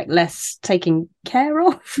 They expect less taking care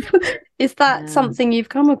of. Is that something you've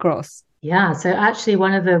come across? Yeah, so actually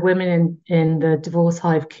one of the women in the Divorce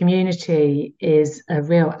Hive community is a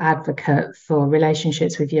real advocate for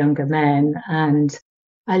relationships with younger men. And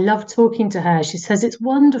I love talking to her. She says it's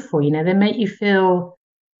wonderful, they make you feel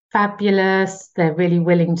fabulous. They're really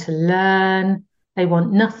willing to learn. They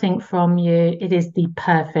want nothing from you. It is the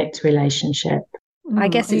perfect relationship. I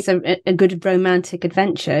guess it's a good romantic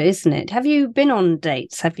adventure, isn't it? Have you been on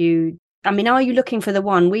dates? Are you looking for the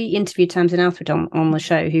one? We interviewed Tamsin Outhwaite on the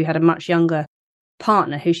show, who had a much younger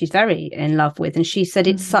partner who she's very in love with. And she said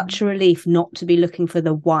it's such a relief not to be looking for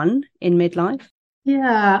the one in midlife.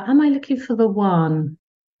 Yeah. Am I looking for the one?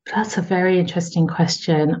 That's a very interesting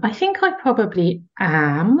question. I think I probably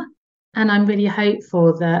am. And I'm really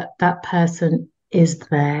hopeful that that person is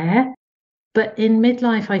there. But in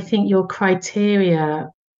midlife, I think your criteria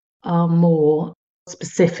are more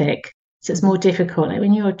specific. So it's more difficult. Like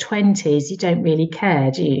when you're 20s, you don't really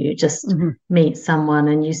care, do you? You just meet someone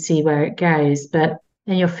and you see where it goes. But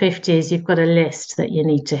in your 50s, you've got a list that you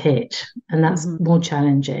need to hit, and that's more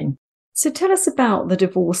challenging. So tell us about the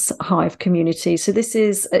Divorce Hive community. So it's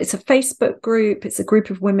a Facebook group. It's a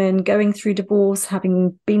group of women going through divorce,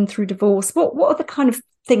 having been through divorce. What are the kind of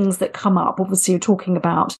things that come up? Obviously, you're talking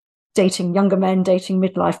about dating younger men, dating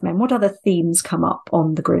midlife men. What other themes come up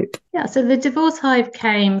on the group? Yeah, so the Divorce Hive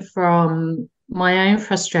came from my own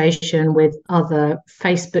frustration with other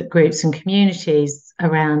Facebook groups and communities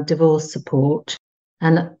around divorce support.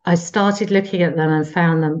 And I started looking at them and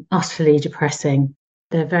found them utterly depressing.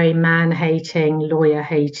 They're very man-hating,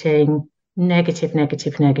 lawyer-hating,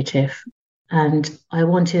 negative. And I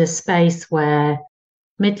wanted a space where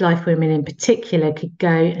midlife women in particular could go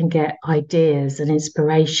and get ideas and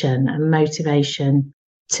inspiration and motivation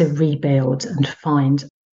to rebuild and find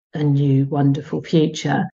a new wonderful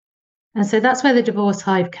future. And so that's where the Divorce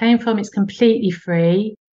Hive came from. It's completely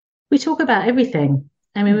free. We talk about everything.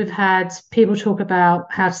 I mean, we've had people talk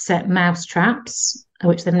about how to set mouse traps,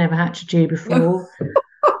 which they've never had to do before,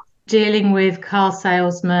 dealing with car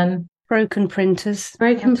salesmen. Broken printers.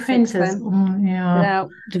 Without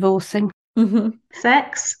divorcing. Mm-hmm.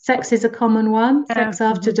 Sex is a common one. Sex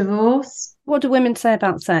after divorce. What do women say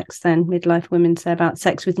about sex then? Midlife women say about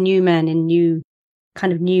sex with new men in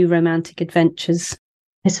new romantic adventures.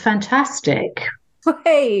 It's fantastic.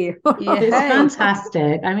 Hey, it's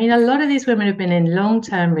fantastic. I mean, a lot of these women have been in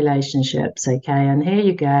long-term relationships, okay? And here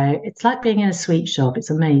you go. It's like being in a sweet shop.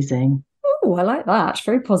 It's amazing. Oh, I like that.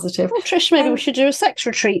 Very positive. Well, Trish, maybe we should do a sex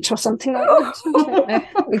retreat or something like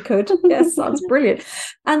that. We could. Yes, sounds brilliant.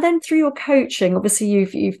 And then through your coaching, obviously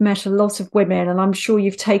you've met a lot of women, and I'm sure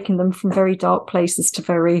you've taken them from very dark places to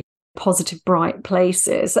very positive, bright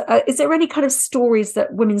places. Is there any kind of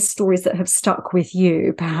women's stories that have stuck with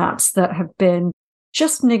you, perhaps, that have been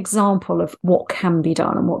just an example of what can be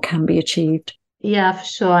done and what can be achieved? Yeah, for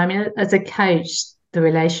sure. I mean, as a coach, the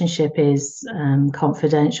relationship is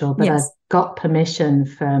confidential, but yes. I've got permission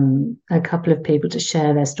from a couple of people to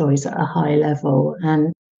share their stories at a high level.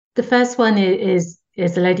 And the first one is a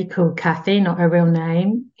lady called Kathy, not her real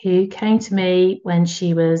name, who came to me when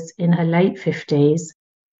she was in her late 50s,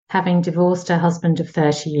 having divorced her husband of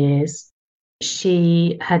 30 years.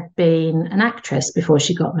 She had been an actress before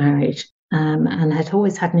she got married. And had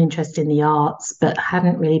always had an interest in the arts, but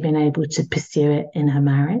hadn't really been able to pursue it in her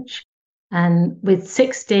marriage. And with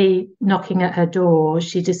 60 knocking at her door,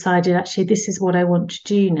 she decided, actually, this is what I want to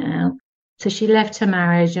do now. So she left her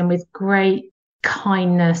marriage and with great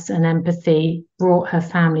kindness and empathy brought her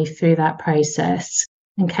family through that process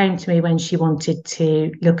and came to me when she wanted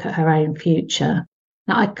to look at her own future.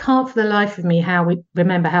 Now, I can't for the life of me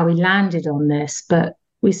remember how we landed on this, but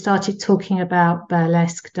we started talking about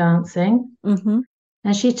burlesque dancing. Mm-hmm.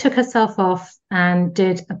 And she took herself off and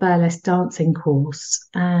did a burlesque dancing course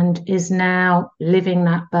and is now living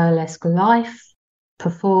that burlesque life,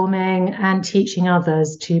 performing and teaching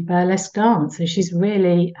others to burlesque dance. So she's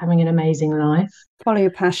really having an amazing life. Follow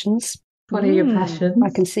your passions. Follow your passions. I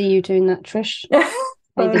can see you doing that, Trish.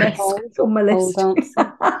 Burlesque on my list.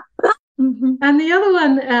 Mm-hmm. And the other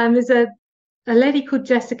one is a lady called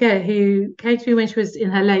Jessica who came to me when she was in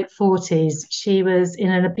her late 40s. She was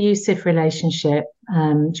in an abusive relationship.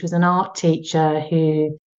 She was an art teacher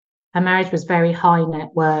who her marriage was very high net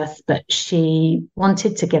worth, but she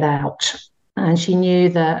wanted to get out and she knew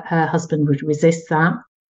that her husband would resist that.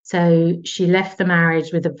 So she left the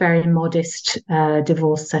marriage with a very modest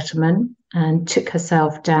divorce settlement and took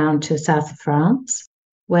herself down to the south of France,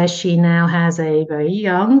 where she now has a very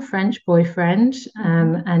young French boyfriend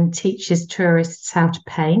and teaches tourists how to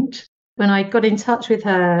paint. When I got in touch with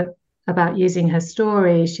her about using her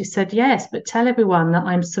story, she said, yes, but tell everyone that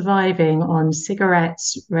I'm surviving on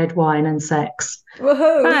cigarettes, red wine and sex.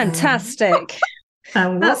 Whoa. Fantastic.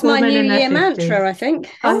 That's my New Year mantra, I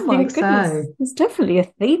think. I think so. There's definitely a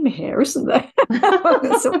theme here, isn't there?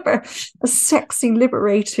 It's a sexy,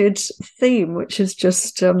 liberated theme, which is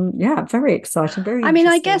just, very exciting. Very. I mean,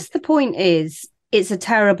 I guess the point is, it's a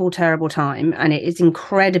terrible, terrible time, and it is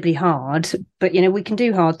incredibly hard. But we can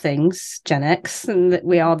do hard things, Gen X, and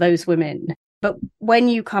we are those women. But when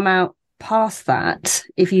you come out past that,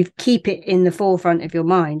 if you keep it in the forefront of your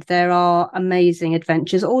mind, there are amazing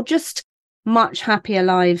adventures, or just much happier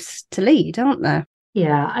lives to lead, aren't there?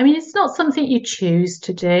 Yeah, I mean, it's not something you choose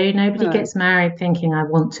to do. Nobody gets married thinking, I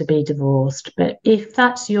want to be divorced. But if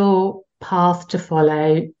that's your path to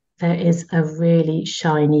follow, there is a really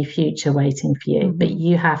shiny future waiting for you. Mm-hmm. But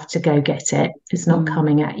you have to go get it. It's not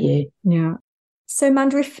coming at you. Yeah. So,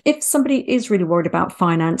 Amanda, if somebody is really worried about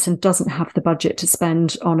finance and doesn't have the budget to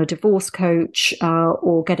spend on a divorce coach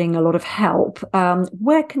or getting a lot of help,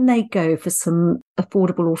 where can they go for some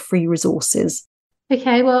affordable or free resources?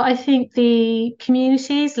 Okay, well, I think the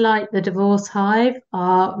communities like the Divorce Hive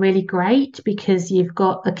are really great because you've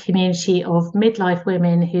got a community of midlife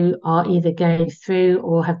women who are either going through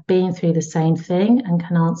or have been through the same thing and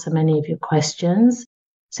can answer many of your questions.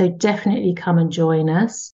 So definitely come and join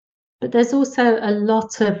us. But there's also a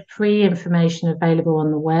lot of free information available on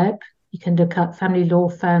the web. You can look up family law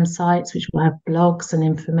firm sites, which will have blogs and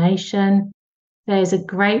information. There's a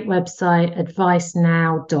great website,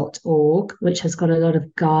 advicenow.org, which has got a lot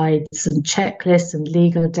of guides and checklists and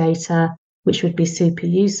legal data, which would be super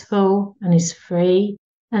useful and is free.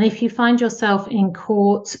 And if you find yourself in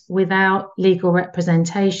court without legal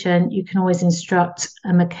representation, you can always instruct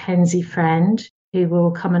a Mackenzie friend who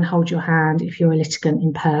will come and hold your hand if you're a litigant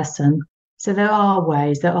in person. So there are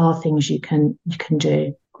ways, there are things you can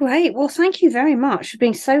do. Great. Well, thank you very much for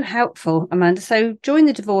being so helpful, Amanda. So join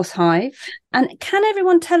the Divorce Hive. And can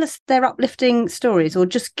everyone tell us their uplifting stories, or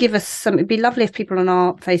just give us some? It'd be lovely if people on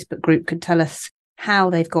our Facebook group could tell us how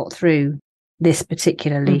they've got through this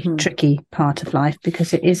particularly tricky part of life,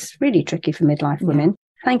 because it is really tricky for midlife women.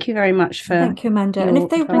 Thanand you very much for... Thank you, Amanda. And if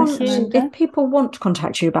people want to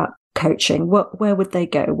contact you about coaching, where would they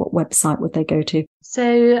go? What website would they go to? So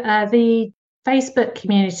the Facebook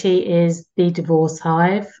community is the Divorce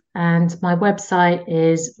Hive, and my website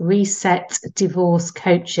is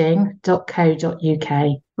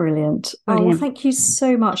resetdivorcecoaching.co.uk. Brilliant. Oh, well, thank you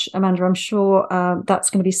so much, Amanda. I'm sure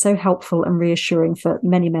that's going to be so helpful and reassuring for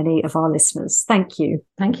many, many of our listeners. Thank you.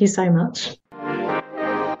 Thank you so much.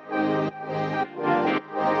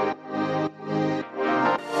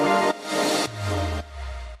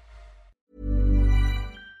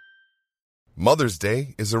 Mother's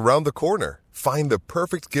Day is around the corner. Find the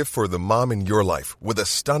perfect gift for the mom in your life with a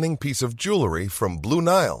stunning piece of jewelry from Blue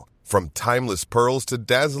Nile. From timeless pearls to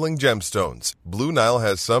dazzling gemstones, Blue Nile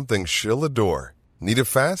has something she'll adore. Need it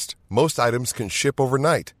fast? Most items can ship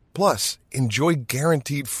overnight. Plus, enjoy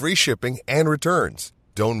guaranteed free shipping and returns.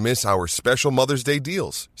 Don't miss our special Mother's Day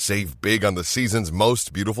deals. Save big on the season's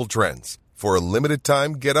most beautiful trends. For a limited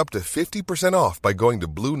time, get up to 50% off by going to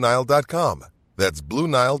BlueNile.com. That's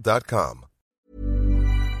BlueNile.com.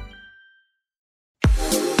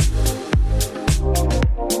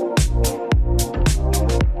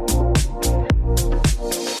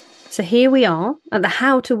 So here we are at the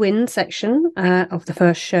How to Win section of the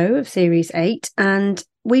first show of Series 8. And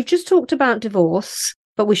we've just talked about divorce,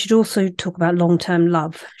 but we should also talk about long-term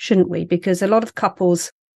love, shouldn't we? Because a lot of couples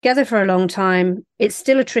together for a long time, it's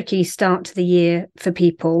still a tricky start to the year for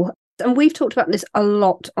people. And we've talked about this a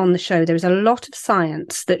lot on the show. There is a lot of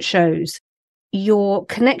science that shows your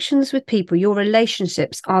connections with people, your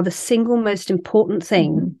relationships are the single most important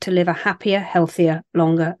thing to live a happier, healthier,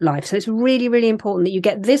 longer life. So it's really, really important that you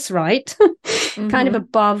get this right, kind of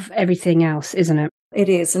above everything else, isn't it? It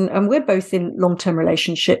is. And we're both in long-term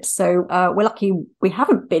relationships. So we're lucky we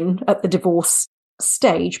haven't been at the divorce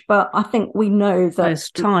stage, but I think we know that it's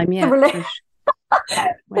time, it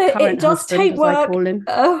does take work.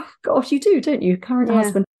 Oh, gosh, you do, don't you? Current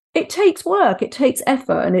husband. It takes work, it takes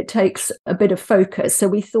effort, and it takes a bit of focus. So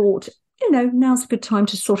we thought, now's a good time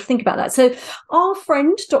to sort of think about that. So our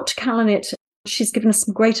friend, Dr. Kalanick, she's given us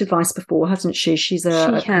some great advice before, hasn't she? She's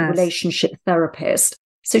a relationship therapist.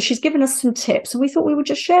 So she's given us some tips, and we thought we would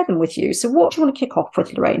just share them with you. So what do you want to kick off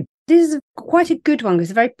with, Lorraine? This is quite a good one, because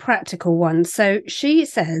it's a very practical one. So she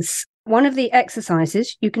says one of the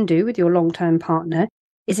exercises you can do with your long-term partner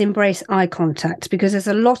is embrace eye contact, because it's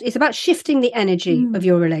about shifting the energy of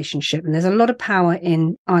your relationship. And there's a lot of power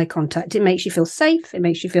in eye contact. It makes you feel safe. It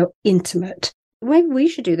makes you feel intimate. Maybe we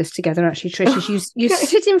should do this together, actually, Trish. You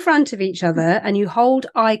sit in front of each other and you hold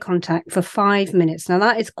eye contact for 5 minutes. Now,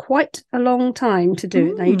 that is quite a long time to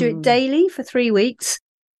do it. Now, you do it daily for 3 weeks.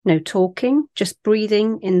 No talking, just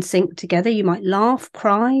breathing in sync together. You might laugh,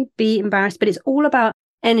 cry, be embarrassed, but it's all about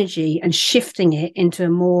energy and shifting it into a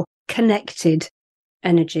more connected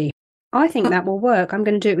energy. I think that will work. I'm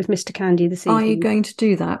going to do it with Mr. Candy this evening. Are you going to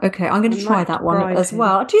do that? Okay, I'm going to try that one as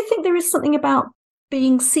well. Do you think there is something about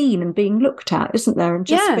being seen and being looked at, isn't there? And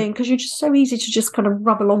just being, because you're just so easy to just kind of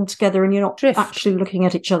rub along together and you're not actually looking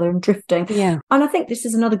at each other and drifting. Yeah. And I think this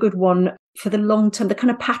is another good one for the long term, the kind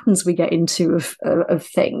of patterns we get into of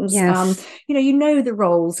things. Yes. You know the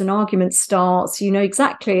roles, an argument starts, you know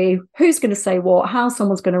exactly who's going to say what, how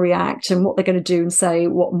someone's going to react and what they're going to do and say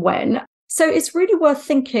what and when. So it's really worth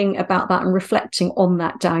thinking about that and reflecting on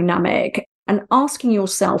that dynamic and asking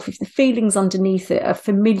yourself if the feelings underneath it are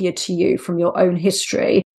familiar to you from your own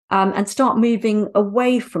history, and start moving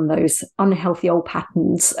away from those unhealthy old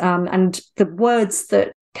patterns. And the words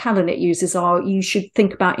that Kalanick uses are, you should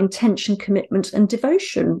think about intention, commitment and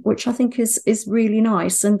devotion, which I think is really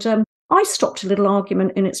nice. And I stopped a little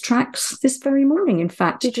argument in its tracks this very morning, in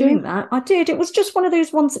fact, doing that. I did. It was just one of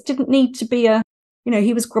those ones that didn't need to be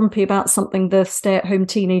he was grumpy about something the stay-at-home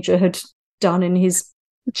teenager had done in his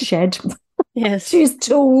shed. Yes. His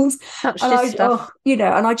tools. And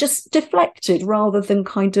I just deflected rather than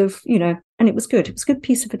kind of, and it was good. It was a good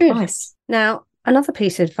piece of advice. Now, another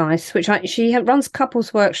piece of advice, which she runs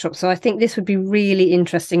couples workshops, so I think this would be really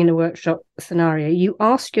interesting in a workshop scenario. You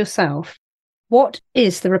ask yourself, what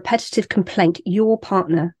is the repetitive complaint your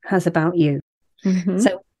partner has about you? Mm-hmm.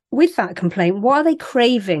 So with that complaint, what are they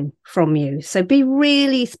craving from you? So be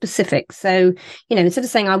really specific. So, instead of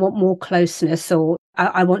saying, I want more closeness or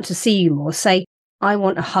I want to see you more, say, I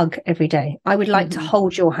want a hug every day. I would like to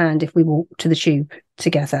hold your hand if we walk to the tube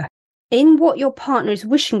together. in what your partner is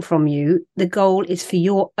wishing from you, the goal is for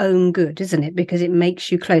your own good, isn't it? Because it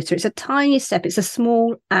makes you closer. It's a tiny step. It's a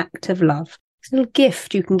small act of love. It's a little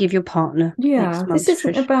gift you can give your partner. Yeah, this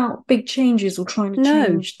isn't about big changes or trying to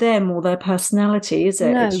change them or their personality, is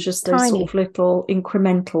it? No, it's just those sort of little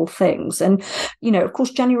incremental things. And, of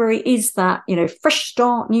course, January is that, fresh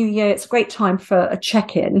start, new year. It's a great time for a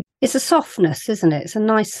check-in. It's a softness, isn't it? It's a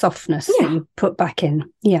nice softness that you put back in.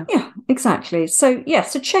 Yeah. Yeah, exactly. So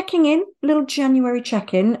checking in, a little January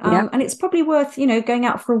check-in. And it's probably worth, going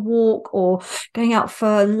out for a walk or going out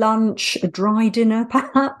for lunch, a dry dinner,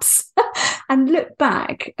 perhaps, and look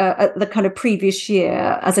back at the kind of previous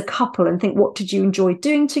year as a couple and think, what did you enjoy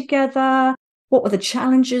doing together? What were the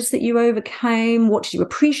challenges that you overcame? What did you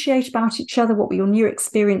appreciate about each other? What were your new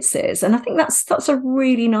experiences? And I think that's a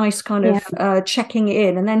really nice kind of checking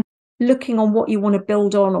in, and then looking on what you want to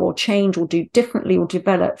build on or change or do differently or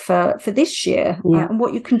develop for this year, and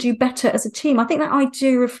what you can do better as a team. I think that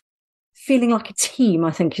idea of feeling like a team,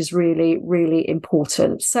 I think, is really, really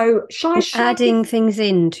important. So adding things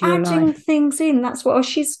into your life. Adding things in. That's what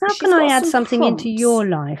she's. How can I add something into your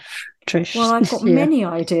life, Trish? Well, I've got many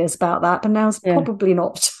ideas about that, but now's probably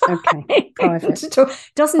not. Okay, private.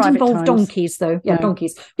 Doesn't private involve times. Donkeys, though. Yeah, No.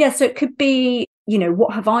 donkeys. Yeah, so it could be,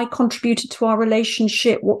 what have I contributed to our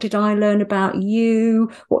relationship? What did I learn about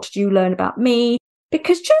you? What did you learn about me?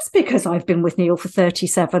 Because just because I've been with Neil for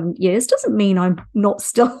 37 years doesn't mean I'm not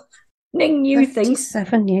still learning new things.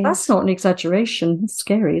 7 years. That's not an exaggeration. It's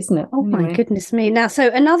scary, isn't it? Oh, my goodness me. Now, so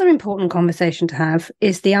another important conversation to have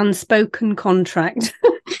is the unspoken contract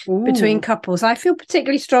between couples. I feel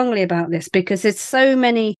particularly strongly about this because there's so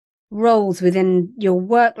many roles within your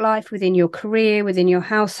work life, within your career, within your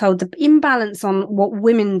household. The imbalance on what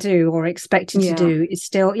women do or are expected to do is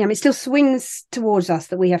still, it still swings towards us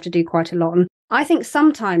that we have to do quite a lot. And I think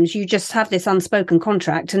sometimes you just have this unspoken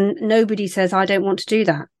contract and nobody says, I don't want to do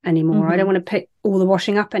that anymore. I don't want to pick all the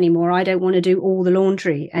washing up anymore. I don't want to do all the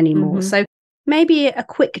laundry anymore. So maybe a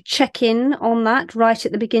quick check-in on that right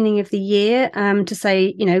at the beginning of the year, to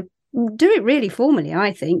say, do it really formally,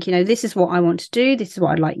 I think. This is what I want to do. This is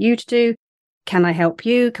what I'd like you to do. Can I help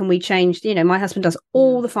you? Can we change? My husband does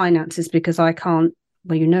all the finances because I can't.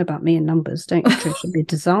 Well, you know about me and numbers, don't you, Trish? It'd be a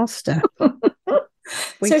disaster.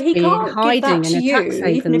 So he can't hiding give that to in a tax you,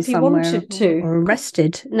 haven even if he wanted to, or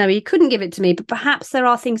arrested. No, he couldn't give it to me, but perhaps there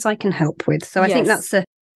are things I can help with. So I think that's a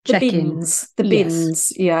check-in. The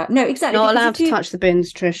bins. Yeah, no, exactly. Not allowed to touch the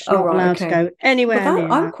bins, Trish. Not allowed to go anywhere.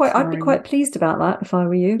 I'd be quite pleased about that if I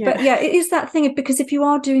were you. Yeah. But it is that thing, because if you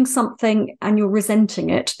are doing something and you're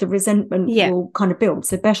resenting it, the resentment will kind of build.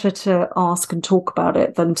 So better to ask and talk about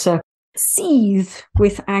it than to seethe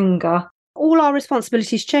with anger. All our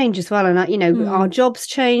responsibilities change as well, and our jobs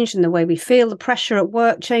change, and the way we feel, the pressure at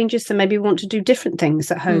work changes. So maybe we want to do different things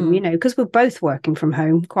at home, because we're both working from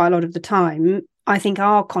home quite a lot of the time. I think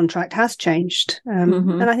our contract has changed,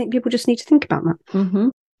 and I think people just need to think about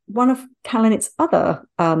that. One of Calenit's other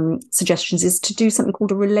suggestions is to do something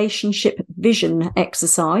called a relationship vision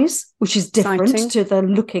exercise, which is different to the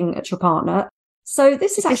looking at your partner. So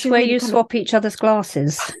this is actually where you swap each other's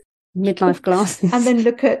glasses. Midlife glasses, and then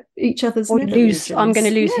look at each other's. I'm going to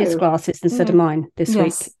lose his glasses instead of mine this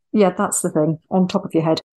week. Yeah, that's the thing, on top of your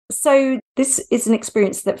head. So this is an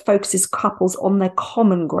experience that focuses couples on their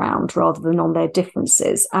common ground rather than on their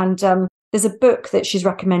differences. And there's a book that she's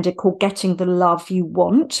recommended called Getting the Love You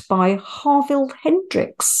Want by Harvill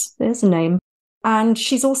Hendricks. There's a name. And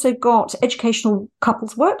she's also got educational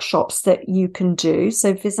couples workshops that you can do.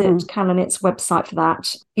 So visit Calenit's website for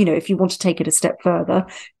that. If you want to take it a step further,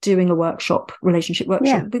 doing a relationship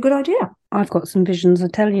workshop would be a good idea. I've got some visions, I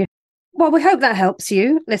tell you. Well, we hope that helps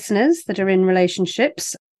you, listeners that are in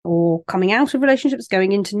relationships or coming out of relationships,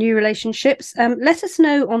 going into new relationships. Let us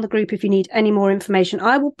know on the group if you need any more information.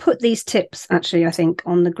 I will put these tips, actually, I think,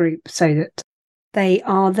 on the group so that they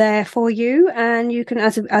are there for you, and you can,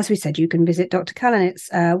 as we said, you can visit Dr. Calenit's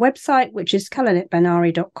website, which is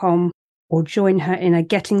calenitbenari.com, or join her in a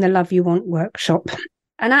Getting the Love You Want workshop.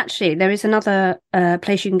 And actually, there is another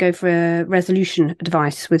place you can go for a resolution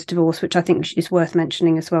advice with divorce, which I think is worth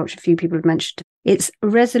mentioning as well, which a few people have mentioned. It's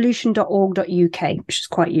resolution.org.uk, which is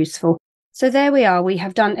quite useful. So there we are. We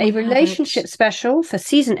have done a relationship special for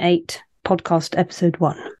season 8, podcast episode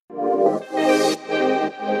 1.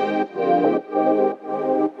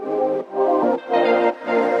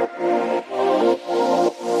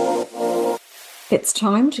 It's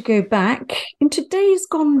time to go back into days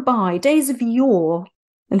gone by, days of yore,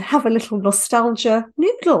 and have a little nostalgia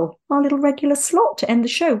noodle, our little regular slot to end the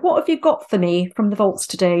show. What have you got for me from the vaults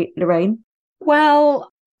today, Lorraine?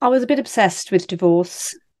 Well, I was a bit obsessed with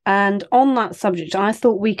divorce And on that subject, I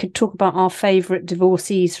thought we could talk about our favourite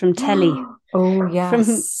divorcees from telly. Oh, yes. From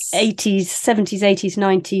 80s, 70s, 80s,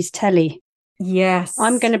 90s telly. Yes.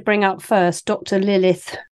 I'm going to bring up first Dr.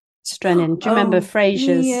 Lilith Strennan. Do you remember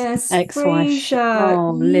Frasier's ex-wife? Frasier.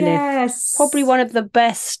 Oh, Lilith. Yes. Probably one of the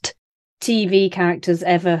best TV characters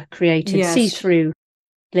ever created. Yes. See-through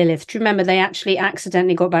Lilith. Do you remember they actually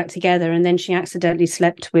accidentally got back together and then she accidentally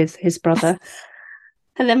slept with his brother?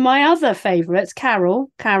 And then my other favourites,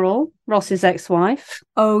 Carol, Ross's ex-wife.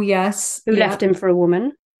 Oh, yes. Who left him for a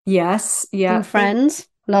woman. Yes. Yeah. And Friends.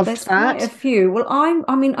 Loved There's that. Quite a few. Well, I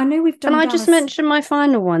know we've done. Can I just mention my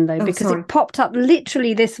final one though, because it popped up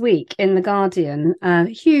literally this week in The Guardian. A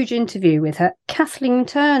huge interview with her, Kathleen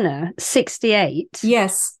Turner, 68.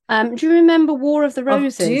 Yes. Do you remember War of the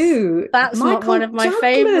Roses? I do. That's not one of my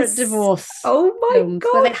favourite divorce. Oh my films,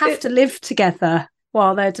 God! Where they have to live together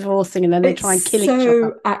while they're divorcing, and then they try and kill each other.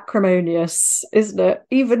 So acrimonious, isn't it?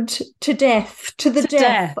 Even to death, to the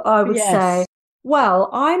death, I would say. Well,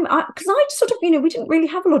 because I sort of, we didn't really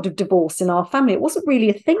have a lot of divorce in our family. It wasn't really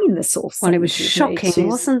a thing in the sort of 70s. Well, it was shocking,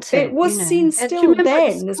 wasn't it? It was seen still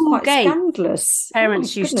then as quite scandalous.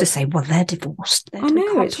 Parents used to say, well, they're divorced. I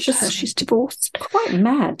know, it's just, she's divorced. Quite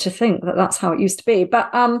mad to think that that's how it used to be. But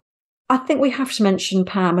I think we have to mention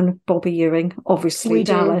Pam and Bobby Ewing, obviously,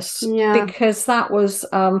 Dallas, because that was...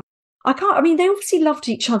 they obviously loved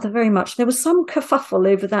each other very much. There was some kerfuffle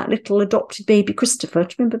over that little adopted baby Christopher. Do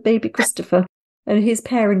you remember baby Christopher? And his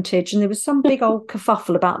parentage, and there was some big old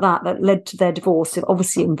kerfuffle about that led to their divorce. It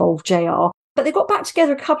obviously involved JR. But they got back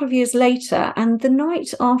together a couple of years later, and the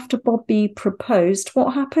night after Bobby proposed,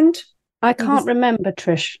 what happened? I can't remember,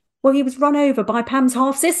 Trish. Well, he was run over by Pam's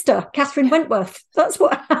half-sister, Catherine Wentworth. That's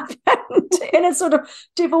what happened in a sort of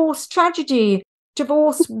divorce tragedy.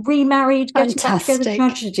 Divorce, remarried, getting back together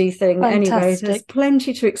tragedy thing. Fantastic. Anyway, there's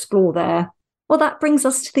plenty to explore there. Well, that brings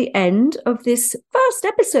us to the end of this first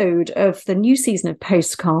episode of the new season of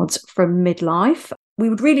Postcards from Midlife. We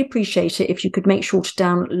would really appreciate it if you could make sure to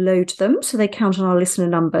download them so they count on our listener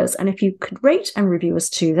numbers. And if you could rate and review us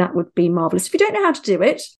too, that would be marvellous. If you don't know how to do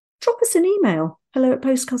it, drop us an email,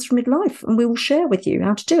 hello@Postcards from Midlife, and we will share with you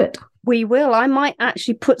how to do it. We will. I might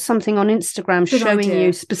actually put something on Instagram showing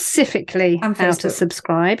you specifically how to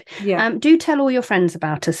subscribe. Yeah. Do tell all your friends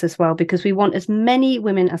about us as well, because we want as many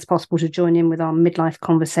women as possible to join in with our midlife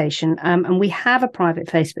conversation. And we have a private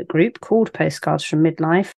Facebook group called Postcards from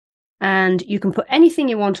Midlife. And you can put anything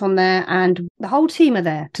you want on there, and the whole team are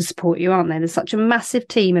there to support you, aren't they? There's such a massive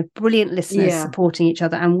team of brilliant listeners supporting each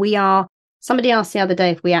other. And we are... Somebody asked the other day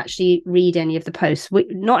if we actually read any of the posts.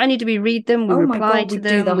 Not only do we read them, we reply to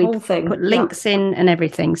them, do the whole thing. Put links in and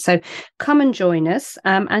everything. So come and join us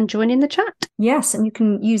and join in the chat. Yes, and you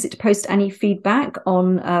can use it to post any feedback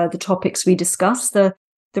on the topics we discuss, the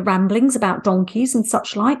ramblings about donkeys and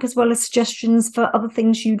such like, as well as suggestions for other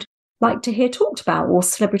things you'd like to hear talked about, or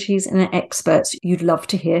celebrities and experts you'd love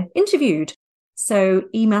to hear interviewed. So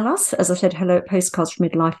email us, as I said,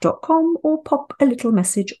 hello@postcardsfrommidlife.com, or pop a little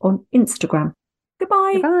message on Instagram.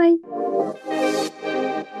 Goodbye. Bye.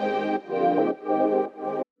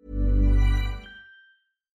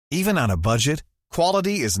 Even on a budget,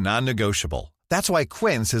 quality is non-negotiable. That's why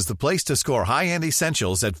Quince is the place to score high-end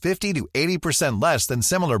essentials at 50 to 80% less than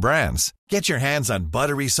similar brands. Get your hands on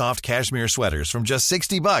buttery soft cashmere sweaters from just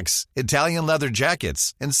 $60, Italian leather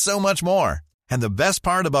jackets, and so much more. And the best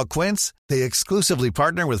part about Quince, they exclusively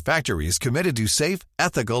partner with factories committed to safe,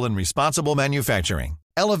 ethical, and responsible manufacturing.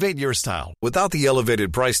 Elevate your style without the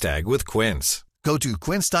elevated price tag with Quince. Go to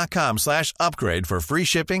quince.com/upgrade for free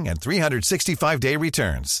shipping and 365-day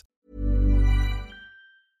returns.